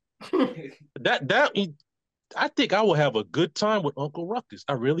Ruckus. I think I will have a good time with Uncle Ruckus.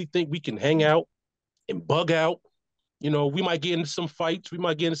 I really think we can hang out and bug out. We might get into some fights, we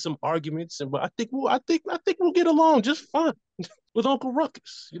might get into some arguments, but I think we'll get along just fine with Uncle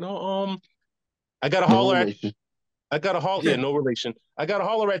Ruckus. I got to holler at. Yeah, no relation. I got to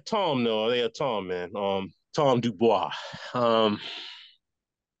holler at Tom though. Yeah, Tom, man. Tom Dubois.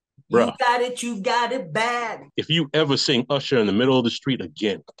 You got it bad. If you ever sing Usher in the middle of the street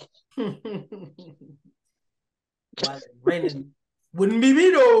again. While it's raining, wouldn't be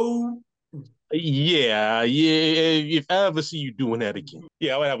me though. Yeah. If I ever see you doing that again,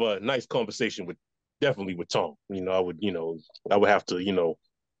 I would have a nice conversation definitely with Tom. I would have to,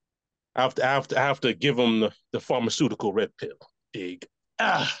 I have to give him the pharmaceutical red pill. Dig.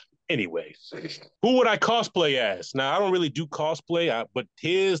 Anyways, who would I cosplay as? Now, I don't really do cosplay, but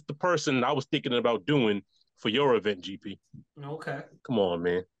here's the person I was thinking about doing for your event, GP. Okay. Come on,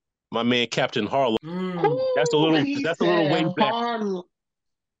 man. My man, Captain Harlow. That's a little way back.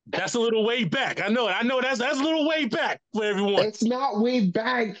 That's a little way back. I know that's a little way back for everyone. It's not way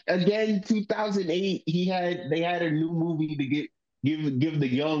back. Again, 2008, they had a new movie to give the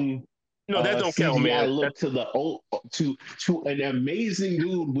young no, that don't count, man. Look to the old to an amazing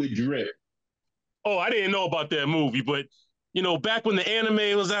dude with drip. Oh, I didn't know about that movie, but back when the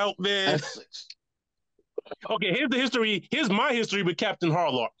anime was out, man. Okay, here's the history. Here's my history with Captain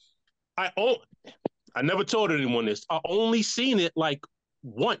Harlock. I never told anyone this. I only seen it like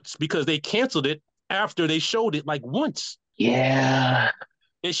once because they canceled it after they showed it like once. Yeah.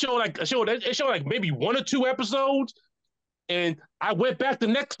 It showed like maybe 1 or 2 episodes, and I went back the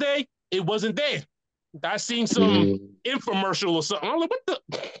next day. It wasn't there. I seen some infomercial or something. I'm like, what the?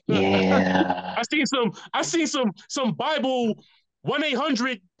 Yeah. I seen some Bible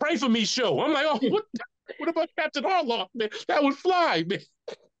 1-800 pray for me show. I'm like, oh, what about Captain Harlock, man? That would fly, man.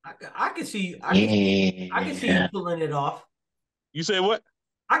 I can see I can see you pulling it off. You say what?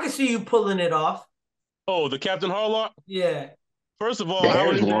 I can see you pulling it off. Oh, the Captain Harlock? Yeah. First of all, I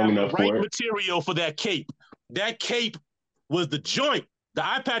don't even have the right material for that cape. That cape was the joint. The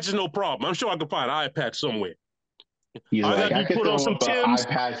eye patch is no problem. I'm sure I can find an eye patch somewhere. He's like, I could put on some eye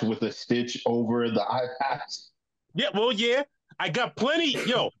patch with a stitch over the eye patch. Yeah, well, yeah. I got plenty.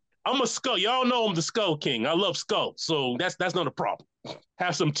 Yo, I'm a Skull. Y'all know I'm the Skull King. I love Skull. So that's not a problem.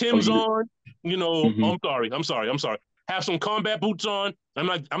 Have some Timbs on. I'm sorry. Have some combat boots on. I'm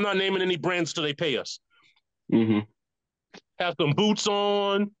not naming any brands till they pay us. Mm-hmm. Have some boots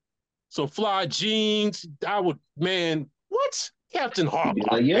on, some fly jeans. What? Captain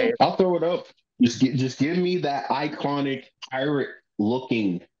Harlock. Yeah, I'll throw it up. Just give me that iconic pirate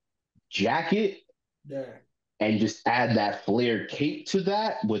looking jacket. Yeah. And just add that flared cape to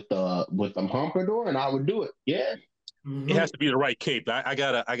that with the pompadour, and I would do it. Yeah. Mm-hmm. It has to be the right cape. I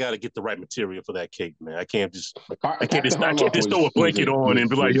gotta get the right material for that cape, man. I can't just throw a blanket on and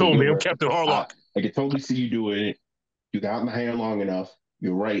be like, yo, man, I'm Captain Harlock. I can totally see you doing it. You got my hair long enough.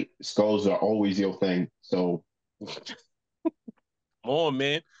 You're right. Skulls are always your thing. So come on,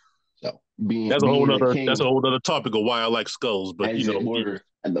 man. So that's a whole other topic of why I like skulls. But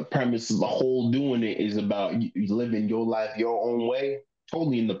and the premise of the whole doing it is about you living your life your own way.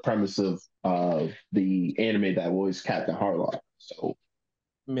 Totally in the premise of the anime that was Captain Harlock. So,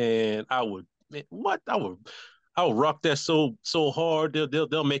 man, I would rock that so hard.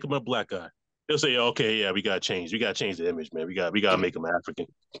 They'll make him a black guy. They'll say, okay, yeah, we gotta change the image, man. We gotta make him African.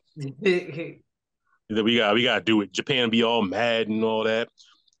 we gotta do it. Japan be all mad and all that.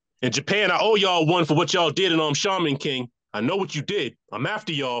 In Japan, I owe y'all one for what y'all did in Shaman King. I know what you did. I'm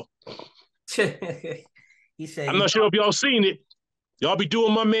after y'all. He said, I'm not sure if y'all seen it. Y'all be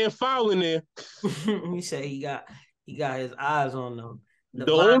doing my man foul in there. He said he got his eyes on them. The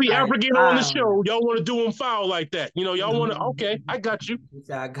Divine only got his African on eye the on him. show, y'all want to do him foul like that. You know, y'all want to, okay, I got you. He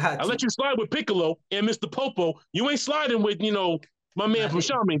said, I I got you. let you slide with Piccolo and Mr. Popo. You ain't sliding with, my man from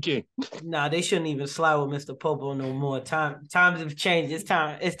Shaman King. Nah, they shouldn't even slide with Mr. Popo no more. Times have changed. It's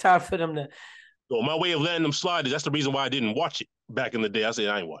time for them to. So my way of letting them slide is that's the reason why I didn't watch it back in the day. I said,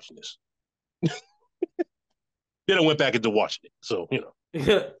 I ain't watching this. Then I went back into watching it. So,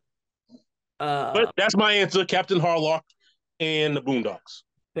 But that's my answer, Captain Harlock and the Boondocks.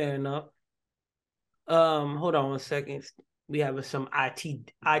 Fair enough. Hold on 1 second. We having some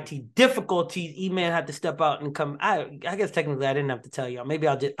IT difficulties. E-Man had to step out and come. I guess technically I didn't have to tell y'all. Maybe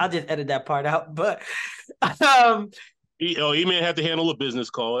I'll just edit that part out. But E-Man had to handle a business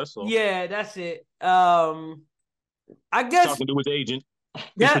call. That's all. Yeah, that's it. I guess talking to his agent.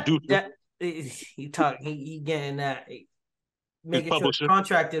 That he getting that, making sure the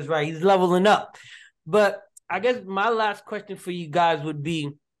contract is right. He's leveling up. But I guess my last question for you guys would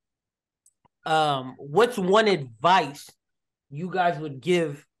be, what's one advice you guys would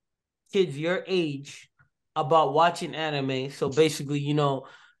give kids your age about watching anime? So basically, for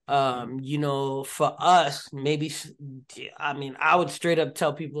us, maybe, I mean, I would straight up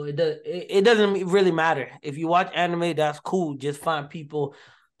tell people it doesn't really matter. If you watch anime, that's cool. Just find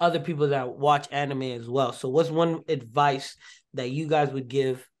other people that watch anime as well. So what's one advice that you guys would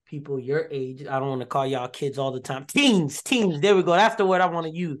give people your age? I don't want to call y'all kids all the time. Teens. There we go. That's the word I want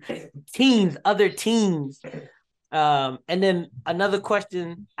to use. Teens, other teens. And then another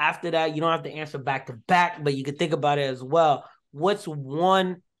question after that, you don't have to answer back to back, but you can think about it as well. What's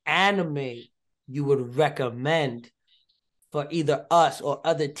one anime you would recommend for either us or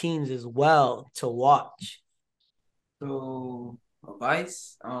other teens as well to watch? So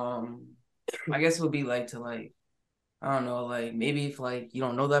advice, I guess it would be I don't know, maybe if you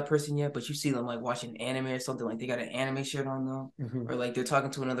don't know that person yet, but you see them watching anime or something, they got an anime shirt on them, or they're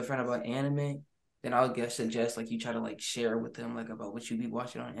talking to another friend about anime, then I would suggest you try to share with them about what you be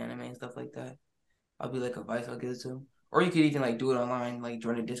watching on anime and stuff like that. I'll be advice I'll give it to them. Or you could even do it online,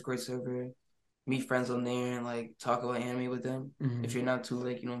 join a Discord server, meet friends on there and talk about anime with them. If you're not too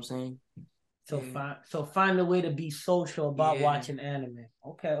you know what I'm saying? So find a way to be social about watching anime.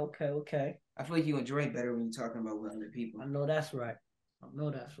 Okay. I feel you enjoy it better when you're talking about with other people. I know that's right.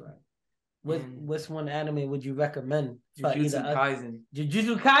 What's one anime would you recommend? Jujutsu Kaisen.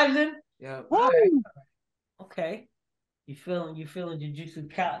 Jujutsu Kaisen? Yeah. Right. Okay. You feeling Jujutsu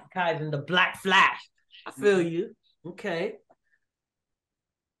Kaisen, the Black Flash. I feel you. Okay.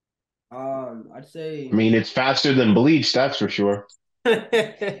 I'd say. I mean, it's faster than Bleach, that's for sure.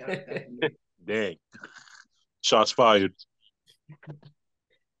 Dang. Shots fired.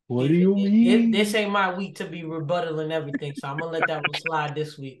 What do you mean? This ain't my week to be rebuttaling everything, so I'm gonna let that one slide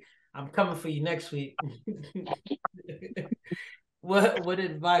this week. I'm coming for you next week. What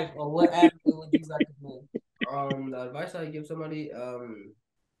advice or what anime would you recommend? The advice I'd give somebody,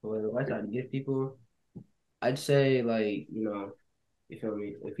 what advice I'd give people, I'd say you feel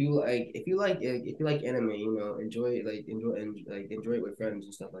me? If you like anime, enjoy it, enjoy it with friends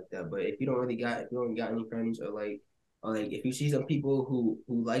and stuff like that. But if you don't got any friends, or if you see some people who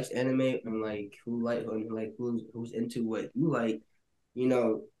likes anime and who's into what you like,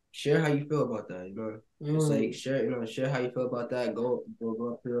 share how you feel about that. Just share how you feel about that. Go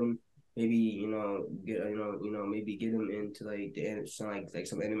up to them. Maybe maybe get them into some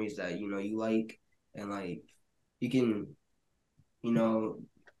some animes that you like, and you can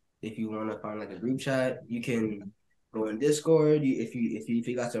if you want to find a group chat, you can go in Discord. If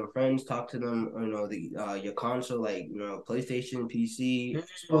you got some friends, talk to them. Your console, PlayStation, PC,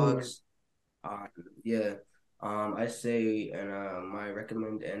 Xbox. Yeah. I say, and my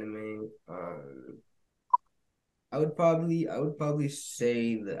recommended anime. I would probably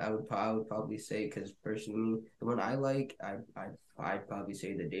say because personally the one I like, I'd probably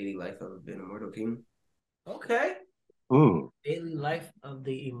say The Daily Life of an Immortal King. Okay. Daily Life of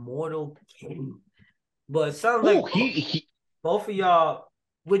the Immortal King. But it sounds like both of y'all,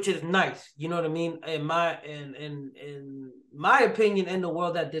 which is nice. You know what I mean? In my opinion, in the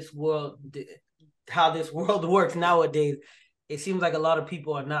world how this world works nowadays, it seems like a lot of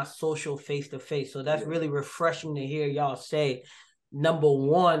people are not social face to face. So that's really refreshing to hear y'all say. Number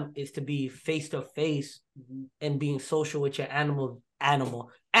one is to be face to face and being social with your anime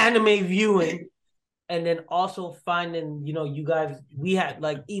viewing. And then also finding, you guys, we had,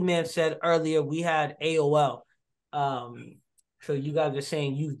 like E-Man said earlier, we had AOL. So you guys are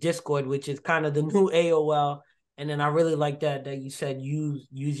saying use Discord, which is kind of the new AOL. And then I really like that you said use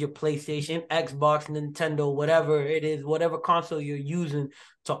your PlayStation, Xbox, Nintendo, whatever it is, whatever console you're using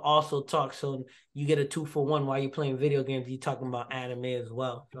to also talk. So you get a 2-for-1 while you're playing video games. You're talking about anime as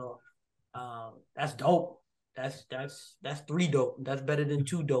well. So that's dope. That's 3 dope. That's better than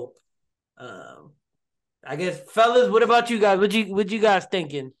 2 dope. I guess, fellas, what about you guys? What you guys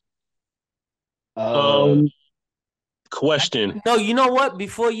thinking? Question. No, you know what?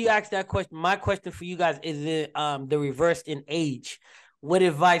 Before you ask that question, my question for you guys is the reverse in age. What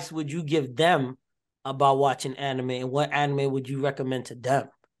advice would you give them about watching anime, and what anime would you recommend to them?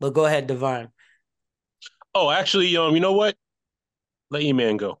 But go ahead, Divine. Oh, actually, you know what? Let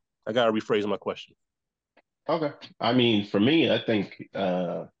E-Man go. I gotta rephrase my question. Okay. I mean, for me, I think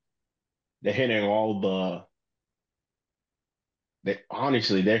they're hitting all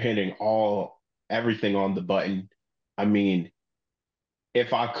honestly, they're hitting everything on the button. I mean,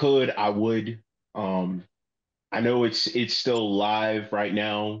 if I could, I would. Um, I know it's still live right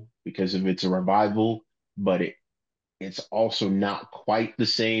now because of it's a revival, but it's also not quite the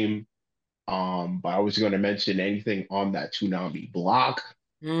same. But I was going to mention anything on that Toonami block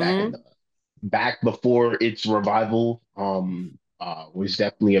back in Mm-hmm. the back before its revival. Was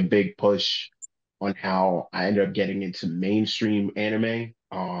definitely a big push on how I ended up getting into mainstream anime.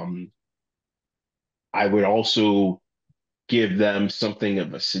 I would also give them something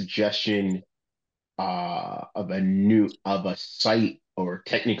of a suggestion of a site or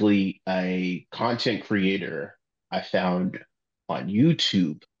technically a content creator I found on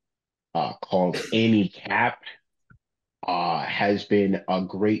YouTube called Annie Cap. Has been a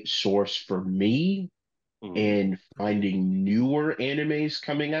great source for me Mm. in finding newer animes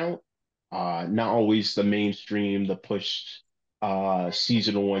coming out. Not always the mainstream, the pushed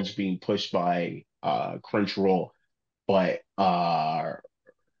seasonal ones being pushed by Crunchyroll, but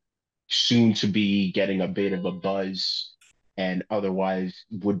soon to be getting a bit of a buzz and otherwise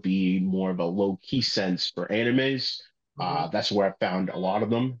would be more of a low key sense for animes. That's where I found a lot of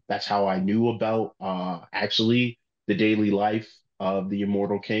them. That's how I knew about actually the daily life of the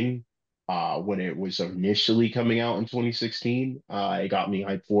Immortal King when it was initially coming out in 2016. It got me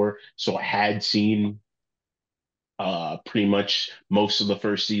hyped for. So I had seen pretty much most of the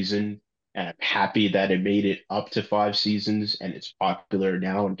first season, and I'm happy that it made it up to 5 seasons and it's popular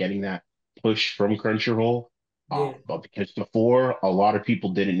now and getting that push from Crunchyroll. Yeah. But because before, a lot of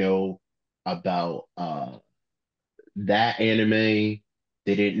people didn't know about that anime.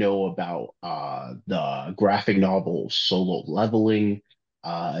 They didn't know about the graphic novel Solo Leveling.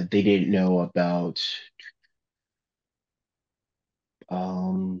 They didn't know about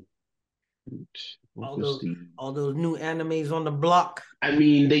um, what All was those the all those new animes on the block. I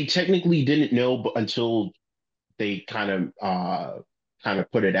mean, they technically didn't know but until they kind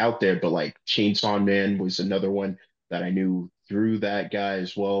of put it out there, but like Chainsaw Man was another one that I knew through that guy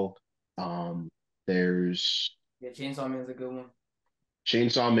as well. There's Yeah, Chainsaw Man's a good one.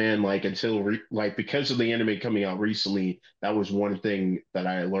 Chainsaw Man, like like because of the anime coming out recently, that was one thing that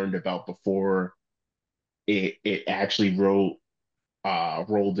I learned about before it actually rolled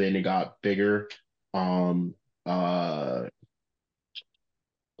in and got bigger. Um, uh,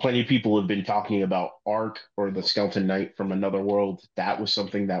 Plenty of people have been talking about Ark or the Skeleton Knight from Another World. That was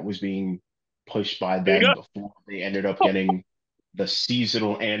something that was being pushed by There you them go. before they ended up getting the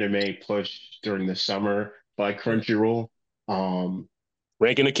seasonal anime push during the summer by Crunchyroll. Um,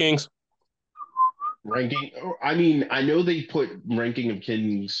 Ranking the Kings. Ranking, I mean, I know they put Ranking of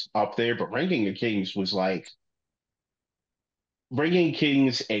Kings up there, but Ranking of Kings was like Ranking of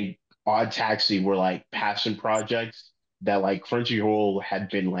Kings and Odd Taxi were like passion projects that like Crunchyroll had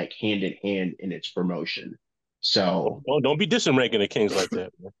been like hand in hand in its promotion. So Don't be dissing Ranking the Kings like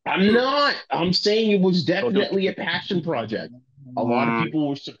that, man. I'm not. I'm saying it was Don't do definitely a it. passion project. A lot of people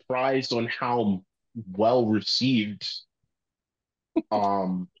were surprised on how well received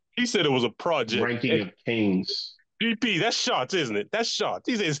um He said it was a project. Ranking of Kings. GP, that's shots, isn't it? That's shots.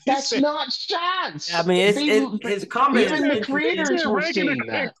 He That's said not I shots. mean, his comment is Even the he interesting. said creators were Ranking the saying Kings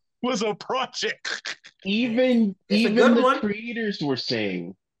that. was a project. It's a Even good the one. creators were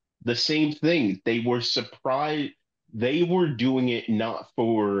saying the same thing. They were surprised. They were doing it not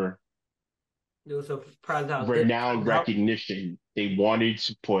for It was a surprise how good it renowned turned out. recognition. They wanted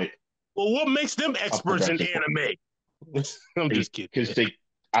to put Well, what makes them a experts in progressive anime? I'm just kidding. because they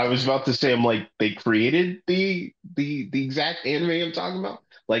I was about to say I'm like they created the exact anime I'm talking about.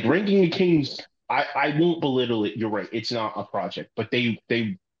 Like Ranking of Kings, I won't belittle it. You're right, it's not a project, but they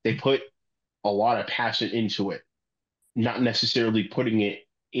put a lot of passion into it, not necessarily putting it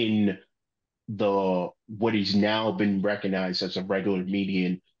in the what is now been recognized as a regular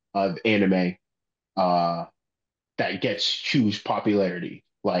median of anime. Uh that gets Chew's popularity.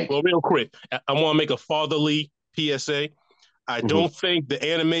 Like, Well, real quick, I want to make a fatherly PSA. I mhm. don't think the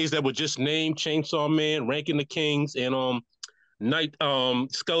animes that were just named Chainsaw Man, Ranking the Kings, and Night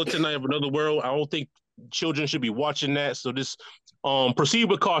Skeleton Knight of Another World. I don't think children should be watching that. So this proceed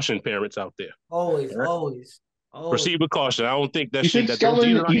with caution, parents out there. Always, Right? always, always. Proceed with caution. I don't think that You shit think that those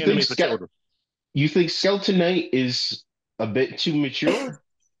these are Skeleton? not anime for children. You think Skeleton Knight is a bit too mature?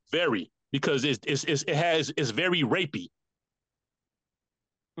 Very, because it's very rapey.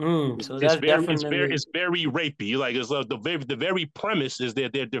 So that's definitely It's very rapey. Like it's like the very premise is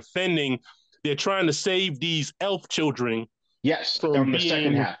that they're trying to save these elf children Yes, from on the being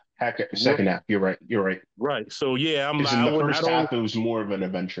second half. Second half. You're right. You're right. right. So yeah, Because in the first half, it was more of an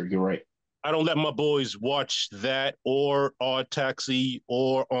adventure. You're right. I don't let my boys watch that or Odd Taxi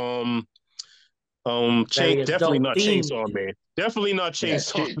or very definitely adult not themed. Chainsaw Man. Definitely not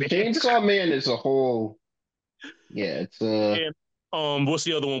Chainsaw Man. Chainsaw Man is a whole. Yeah, it's And what's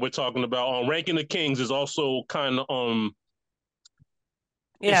the other one we're talking about? Ranking the Kings is also kind of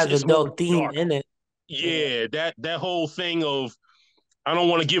It has it's adult theme dark. in it. Yeah, that whole thing of I don't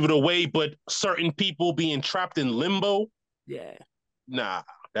want to give it away, but certain people being trapped in limbo. Yeah. Nah,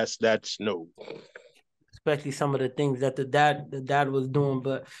 that's no. Especially some of the things that the dad was doing.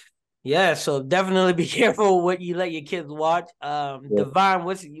 But yeah, so definitely be careful what you let your kids watch. Divine,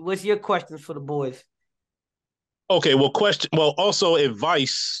 what's your questions for the boys? Okay, well, also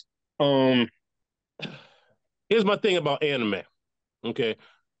advice. Here's my thing about anime. Okay,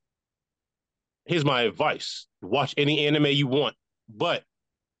 here's my advice: watch any anime you want, but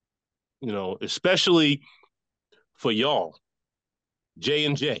especially for y'all,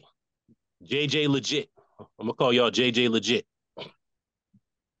 J&J, JJ Legit. I'm gonna call y'all JJ Legit.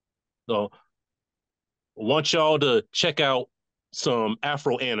 So, I want y'all to check out some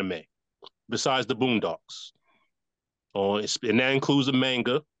Afro anime besides the Boondocks. And that includes a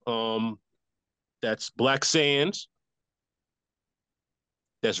manga. That's Black Sands.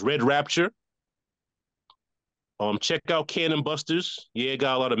 That's Red Rapture. Check out Cannon Busters. Yeah, it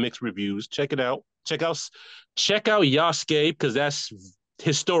got a lot of mixed reviews. Check it out. Check out Yasuke because that's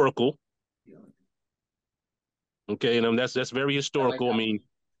historical. Okay, and that's very historical. I mean,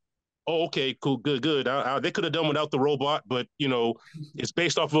 oh, okay, cool, good. They could have done without the robot, but it's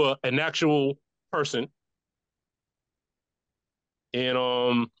based off of an actual person. And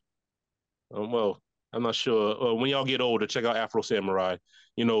well, I'm not sure. When y'all get older, check out Afro Samurai.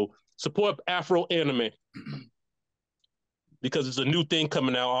 Support Afro anime because it's a new thing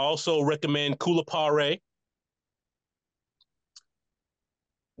coming out. I also recommend Kulapare,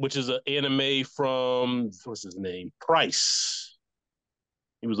 which is an anime from what's his name? Price.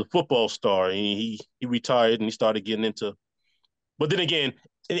 He was a football star and he retired and he started getting into. But then again,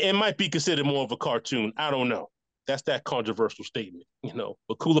 it might be considered more of a cartoon. I don't know. That's that controversial statement,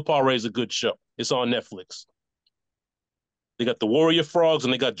 But Kulapare is a good show. It's on Netflix. They got the Warrior Frogs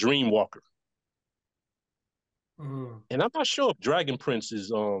and they got Dreamwalker. And I'm not sure if Dragon Prince is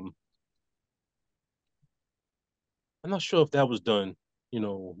I'm not sure if that was done,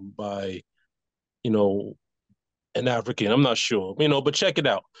 by an African. I'm not sure, but check it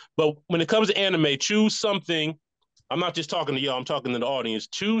out. But when it comes to anime, choose something. I'm not just talking to y'all, I'm talking to the audience.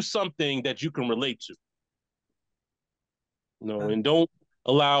 Choose something that you can relate to. And don't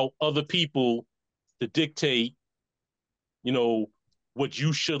allow other people to dictate, what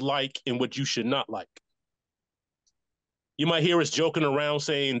you should like and what you should not like. You might hear us joking around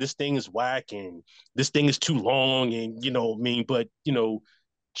saying this thing is whack and this thing is too long and but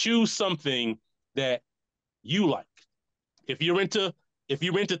choose something that you like. If you're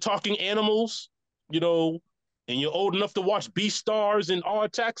into talking animals, and you're old enough to watch Beastars and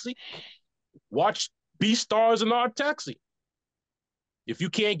Odd Taxi, watch Beastars and Odd Taxi. If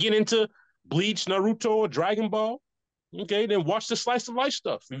you can't get into Bleach, Naruto, or Dragon Ball, okay, then watch the slice of life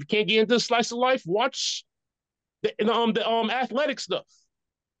stuff. If you can't get into the slice of life, watch the athletic stuff.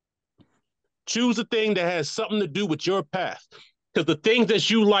 Choose a thing that has something to do with your path. Because the things that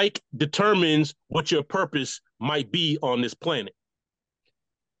you like determines what your purpose might be on this planet.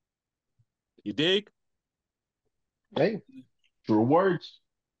 You dig? Hey, true words.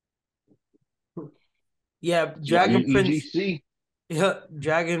 Yeah, Dragon Prince. EGC. Yeah,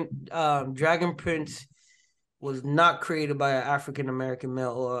 Dragon Prince was not created by an African American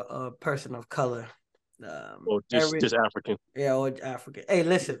male or a person of color. Or just African. Yeah, or African. Hey,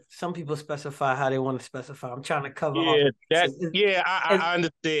 listen, some people specify how they want to specify. I'm trying to cover all. I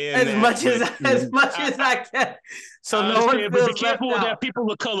understand. As much as I can. So no one feels be careful with left that people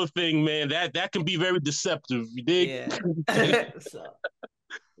of color thing, man. That can be very deceptive. You dig? Yeah.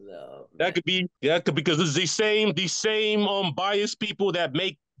 No, That could be because it's these same biased people that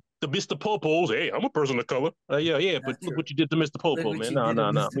make the Mr. Popos. Hey, I'm a person of color. Yeah, but that's look true. what you did to Mr. Look Popo, what man. you did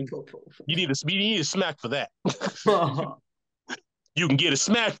to No. Mr. Popo. You need a smack for that. You can get a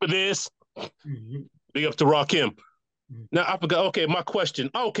smack for this. Mhm. Big up to Rakim. Mhm. Now I forgot. Okay, my question.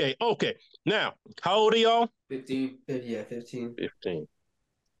 Okay. Now, how old are y'all? 15. Yeah, 15. 15.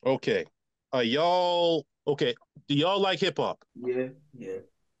 Okay. Are y'all okay? Do y'all like hip hop? Yeah, yeah.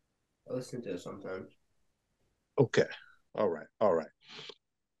 I listen to it sometimes. Okay. All right.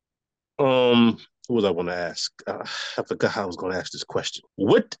 What was I want to ask? I forgot how I was going to ask this question.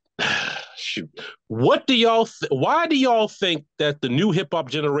 What? Shoot. What do y'all? Why do y'all think that the new hip hop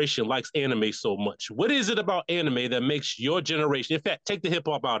generation likes anime so much? What is it about anime that makes your generation? In fact, take the hip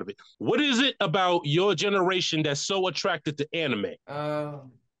hop out of it. What is it about your generation that's so attracted to anime?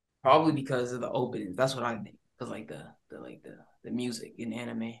 Probably because of the openings. That's what I think. Because like the music in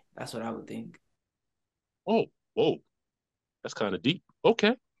anime. That's what I would think. Oh, whoa, that's kind of deep.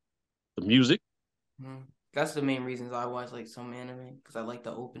 Okay, the music. Mm. That's the main reasons I watch like some anime because I like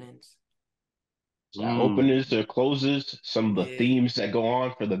the openings. That Mm, openers or closes, some of the Yeah. themes that go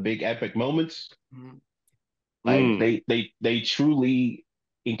on for the big epic moments. Mm. Like mm, they truly,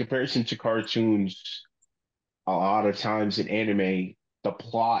 in comparison to cartoons, a lot of times in anime, the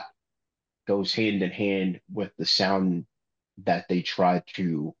plot goes hand in hand with the sound that they try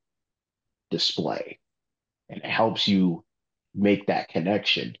to display. And it helps you make that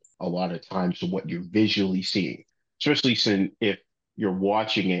connection a lot of times to what you're visually seeing, especially since if you're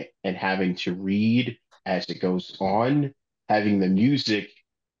watching it and having to read as it goes on, having the music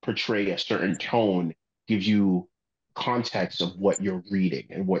portray a certain tone gives you context of what you're reading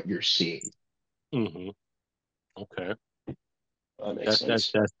and what you're seeing. mm-hmm. Okay. That makes That's that's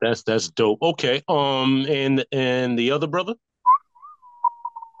sense. that's that's that's dope. Okay. And the other brother?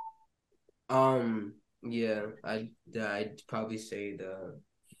 Yeah, I'd probably say the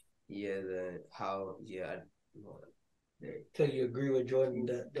how So you agree with Jordan,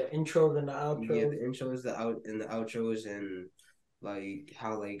 the intros and the yeah, outros? the intros, the out and the outros, and like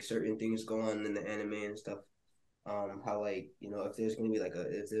how like certain things go on in the anime and stuff. How like if there's gonna be like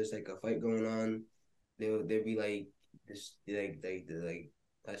if there's like a fight going on, there'll be like this like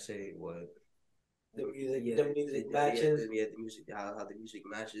I say what The music matches. the music how the music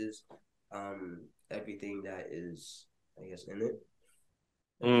matches everything that is I guess in it.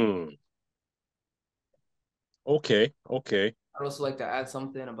 Mm, okay. I'd also like to add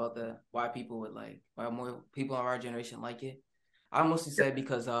something about the why more people of our generation like it. I mostly say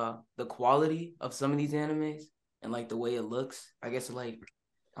because the quality of some of these animes and like the way it looks, I guess it like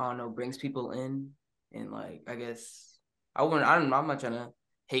I don't know, brings people in and like I guess I'm not trying to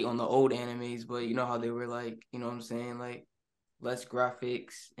hate on the old animes, but you know how they were like, you know what I'm saying, like less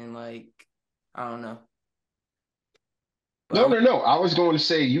graphics and like I don't know. But No, no, no. I was going to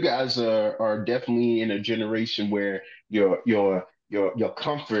say you guys are definitely in a generation where your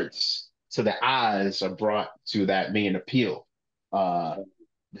comforts to the eyes are brought to that main appeal. Uh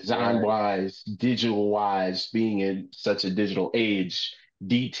Design Right. wise, digital wise, being in such a digital age,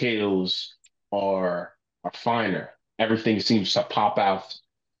 details are finer. Everything seems to pop out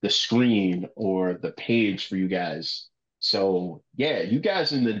the screen or the page for you guys. So yeah, you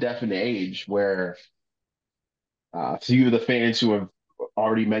guys in the definite age where a few of the fans who have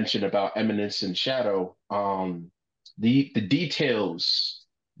already mentioned about Eminence and Shadow, the details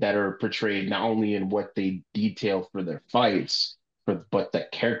that are portrayed not only in what they detail for their fights, but the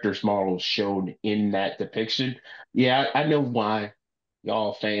characters models shown in that depiction. Yeah, I know why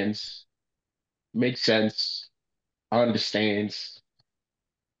y'all fans. Makes sense. I understand. Hmm.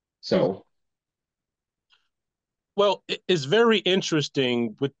 So Well, it's very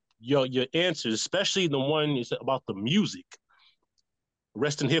interesting with your answers, especially the one is about the music.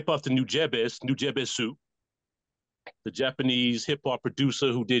 Rest in hip hop to Nujabes Su, the Japanese hip hop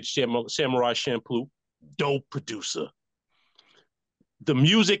producer who did Samurai Champloo. Dope producer. The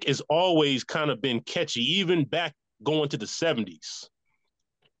music has always kind of been catchy, even back going to the 70s.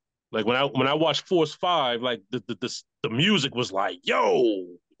 Like when I watched Force 5, like the music was like, yo,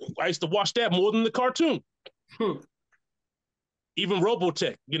 I used to watch that more than the cartoon. Hmm. Even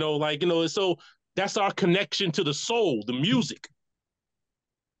Robotech, so that's our connection to the soul, the music.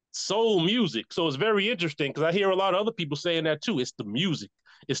 Soul music. So it's very interesting because I hear a lot of other people saying that too. It's the music,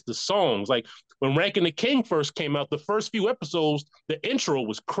 it's the songs. Like when Ranking the King first came out, the first few episodes, the intro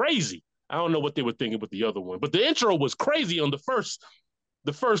was crazy. I don't know what they were thinking with the other one, but the intro was crazy on the first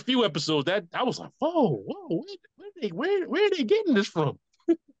few episodes. That I was like, whoa, where are they getting this from?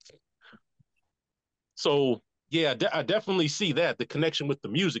 So Yeah, I definitely see that the connection with the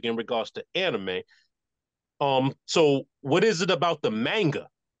music in regards to anime. So what is it about the manga?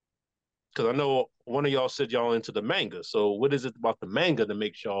 Because I know one of y'all said y'all into the manga. So what is it about the manga that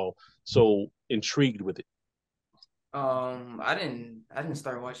makes y'all so intrigued with it? I didn't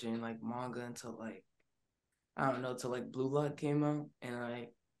start watching like manga until like I don't know, till like Blue Lock came out, and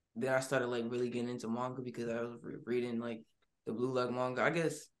like then I started like really getting into manga because I was reading like the Blue Lock manga. I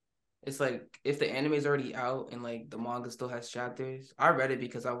guess it's like if the anime is already out and like the manga still has chapters, I read it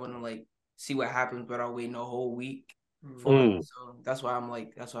because I want to like see what happens without waiting a whole week for it. Mm. So that's why I'm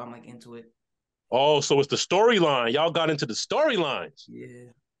like into it. Oh, so it's the storyline. Y'all got into the storylines. Yeah. Yeah,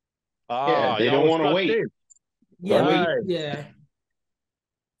 Ah, they y'all don't was want to sucked wait. in. Yeah, Right. yeah.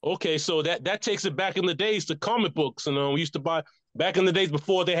 Okay, so that takes it back in the days to comic books. And we used to buy back in the days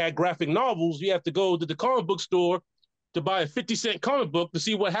before they had graphic novels. You have to go to the comic book store to buy a 50-cent comic book to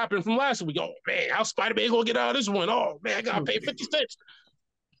see what happened from last week. Oh man, how Spider-Man gonna get out of this one? Oh man, I gotta pay 50 cents.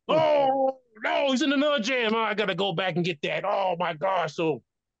 Oh no, he's in another jam. Oh, I gotta go back and get that. Oh my gosh. So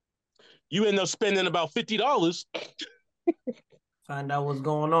you end up spending about $50 Find out what's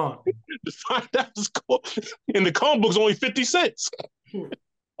going on. to find out what's cool. And the comic book's only 50 cents.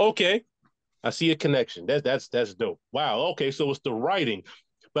 Okay. I see a connection. That's dope. Wow. Okay, so it's the writing,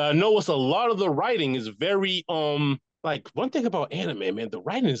 but I know it's a lot of the writing is very like one thing about anime, man. The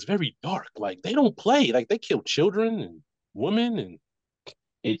writing is very dark. Like they don't play. Like they kill children and women and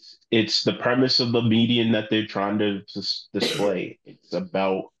It's the premise of the medium that they're trying to display.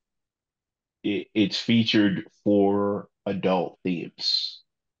 It's featured for adult themes,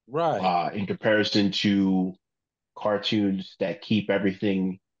 right. in comparison to cartoons that keep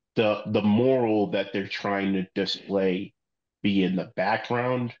everything the moral that they're trying to display be in the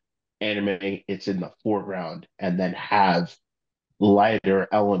background. Anime, it's in the foreground, and then have lighter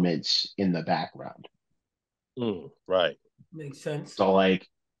elements in the background. Right. Makes sense. So like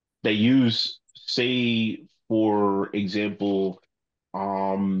they use, say for example,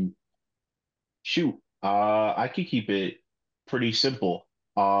 um shoot, I could keep it pretty simple.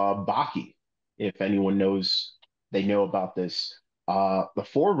 Baki, if anyone knows, they know about this. The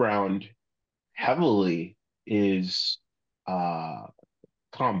foreground heavily is uh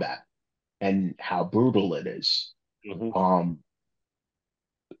combat and how brutal it is. Mm-hmm. Um,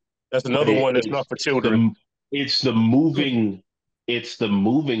 That's but another one that's not for children. it's the moving it's the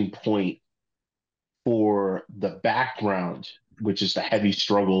moving point for the background, which is the heavy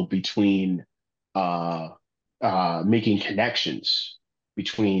struggle between uh making connections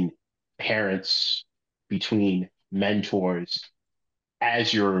between parents, between mentors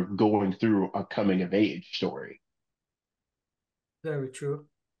as you're going through a coming of age story. Very true.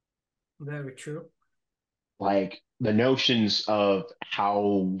 Very true. Like the notions of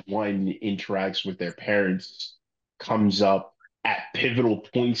how one interacts with their parents comes up at pivotal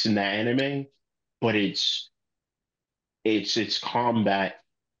points in the anime, but it's combat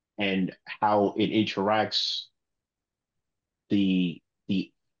and how it interacts, the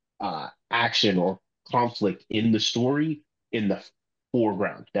action or conflict in the story in the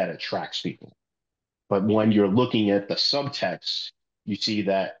foreground that attracts people. But when you're looking at the subtext, you see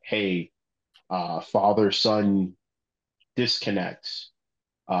that, hey, father son disconnects,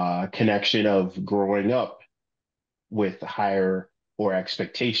 connection of growing up with higher or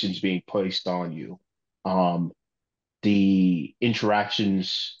expectations being placed on you, um, the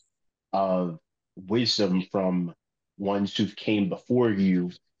interactions of wisdom from ones who came before you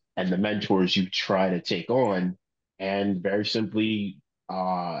and the mentors you try to take on. And very simply,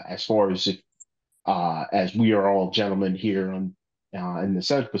 as far as if, as we are all gentlemen here on in this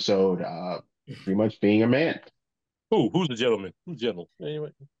episode, pretty much being a man. Who's the gentleman? Who's the gentleman? Anyway.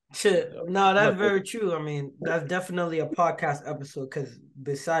 Shit. No, that's very true. I mean, that's definitely a podcast episode because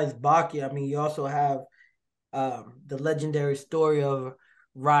besides Baki, I mean, you also have the legendary story of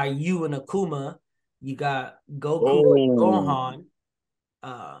Ryu and Akuma. You got Goku and Oh,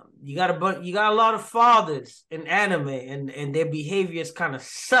 Gohan. You got a lot of fathers in anime, and their behavior is kind of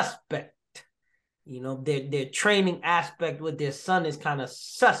suspect. You know, their training aspect with their son is kind of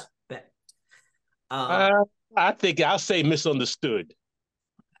suspect. I think I'll say misunderstood.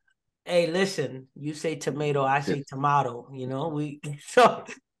 Hey, listen, you say tomato, I say tomato. You know, so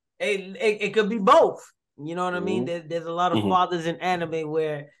it could be both. You know what I mean? Mhm. There's a lot of Mhm. fathers in anime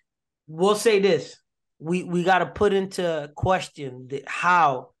where we'll say this: we got to put into question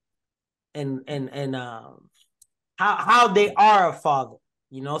how and how they are a father.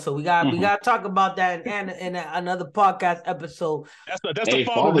 You know, so we Mhm. got to talk about that in another podcast episode. That's the Hey, Father's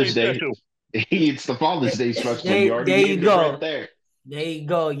Day Father's Day. special. It's the Father's Day special. You already There you named it right go. there. There you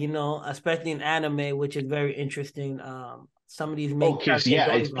go. Especially in anime, which is very interesting. Some of these main because characters yeah,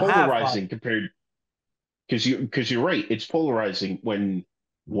 don't it's even have polarizing fathers. compared because you're right. It's polarizing when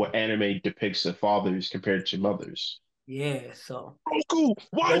what anime depicts the fathers compared to mothers. Yeah, so Goku,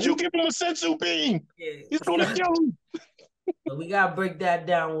 why'd you so give him a sensu bean? He's gonna yeah. kill him. So we gotta break that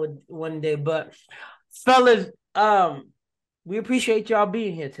down with one day. But fellas, we appreciate y'all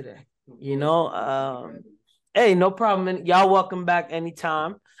being here today. Hey, no problem. Y'all welcome back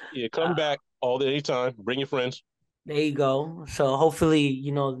anytime. Yeah, come back all the anytime. Bring your friends. There you go. So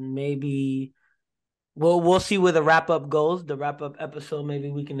hopefully, maybe we'll see where the wrap up goes. The wrap up episode, maybe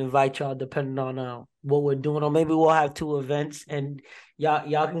we can invite y'all depending on what we're doing, or maybe we'll have 2 events, and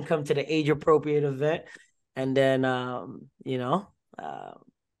y'all can come to the age appropriate event, and then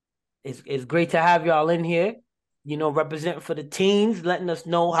it's great to have y'all in here. Representing for the teens, letting us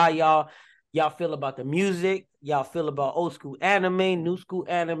know how y'all feel about the music, y'all feel about old school anime, new school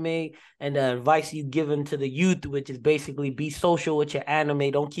anime, and the advice you've given to the youth, which is basically be social with your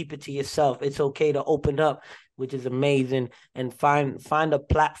anime. Don't keep it to yourself. It's okay to open up, which is amazing, and find a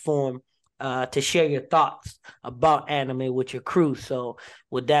platform to share your thoughts about anime with your crew. So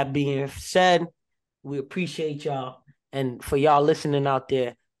with that being said, we appreciate y'all. And for y'all listening out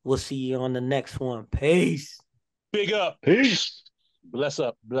there, we'll see you on the next one. Peace. Big up. Peace. Bless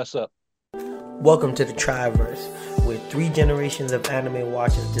up. Bless up. Welcome to the Triverse, where 3 generations of anime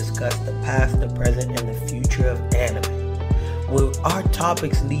watchers discuss the past, the present, and the future of anime. Where our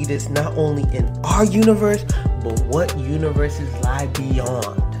topics lead us not only in our universe, but what universes lie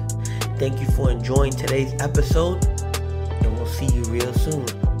beyond. Thank you for enjoying today's episode, and we'll see you real soon.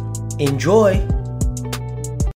 Enjoy!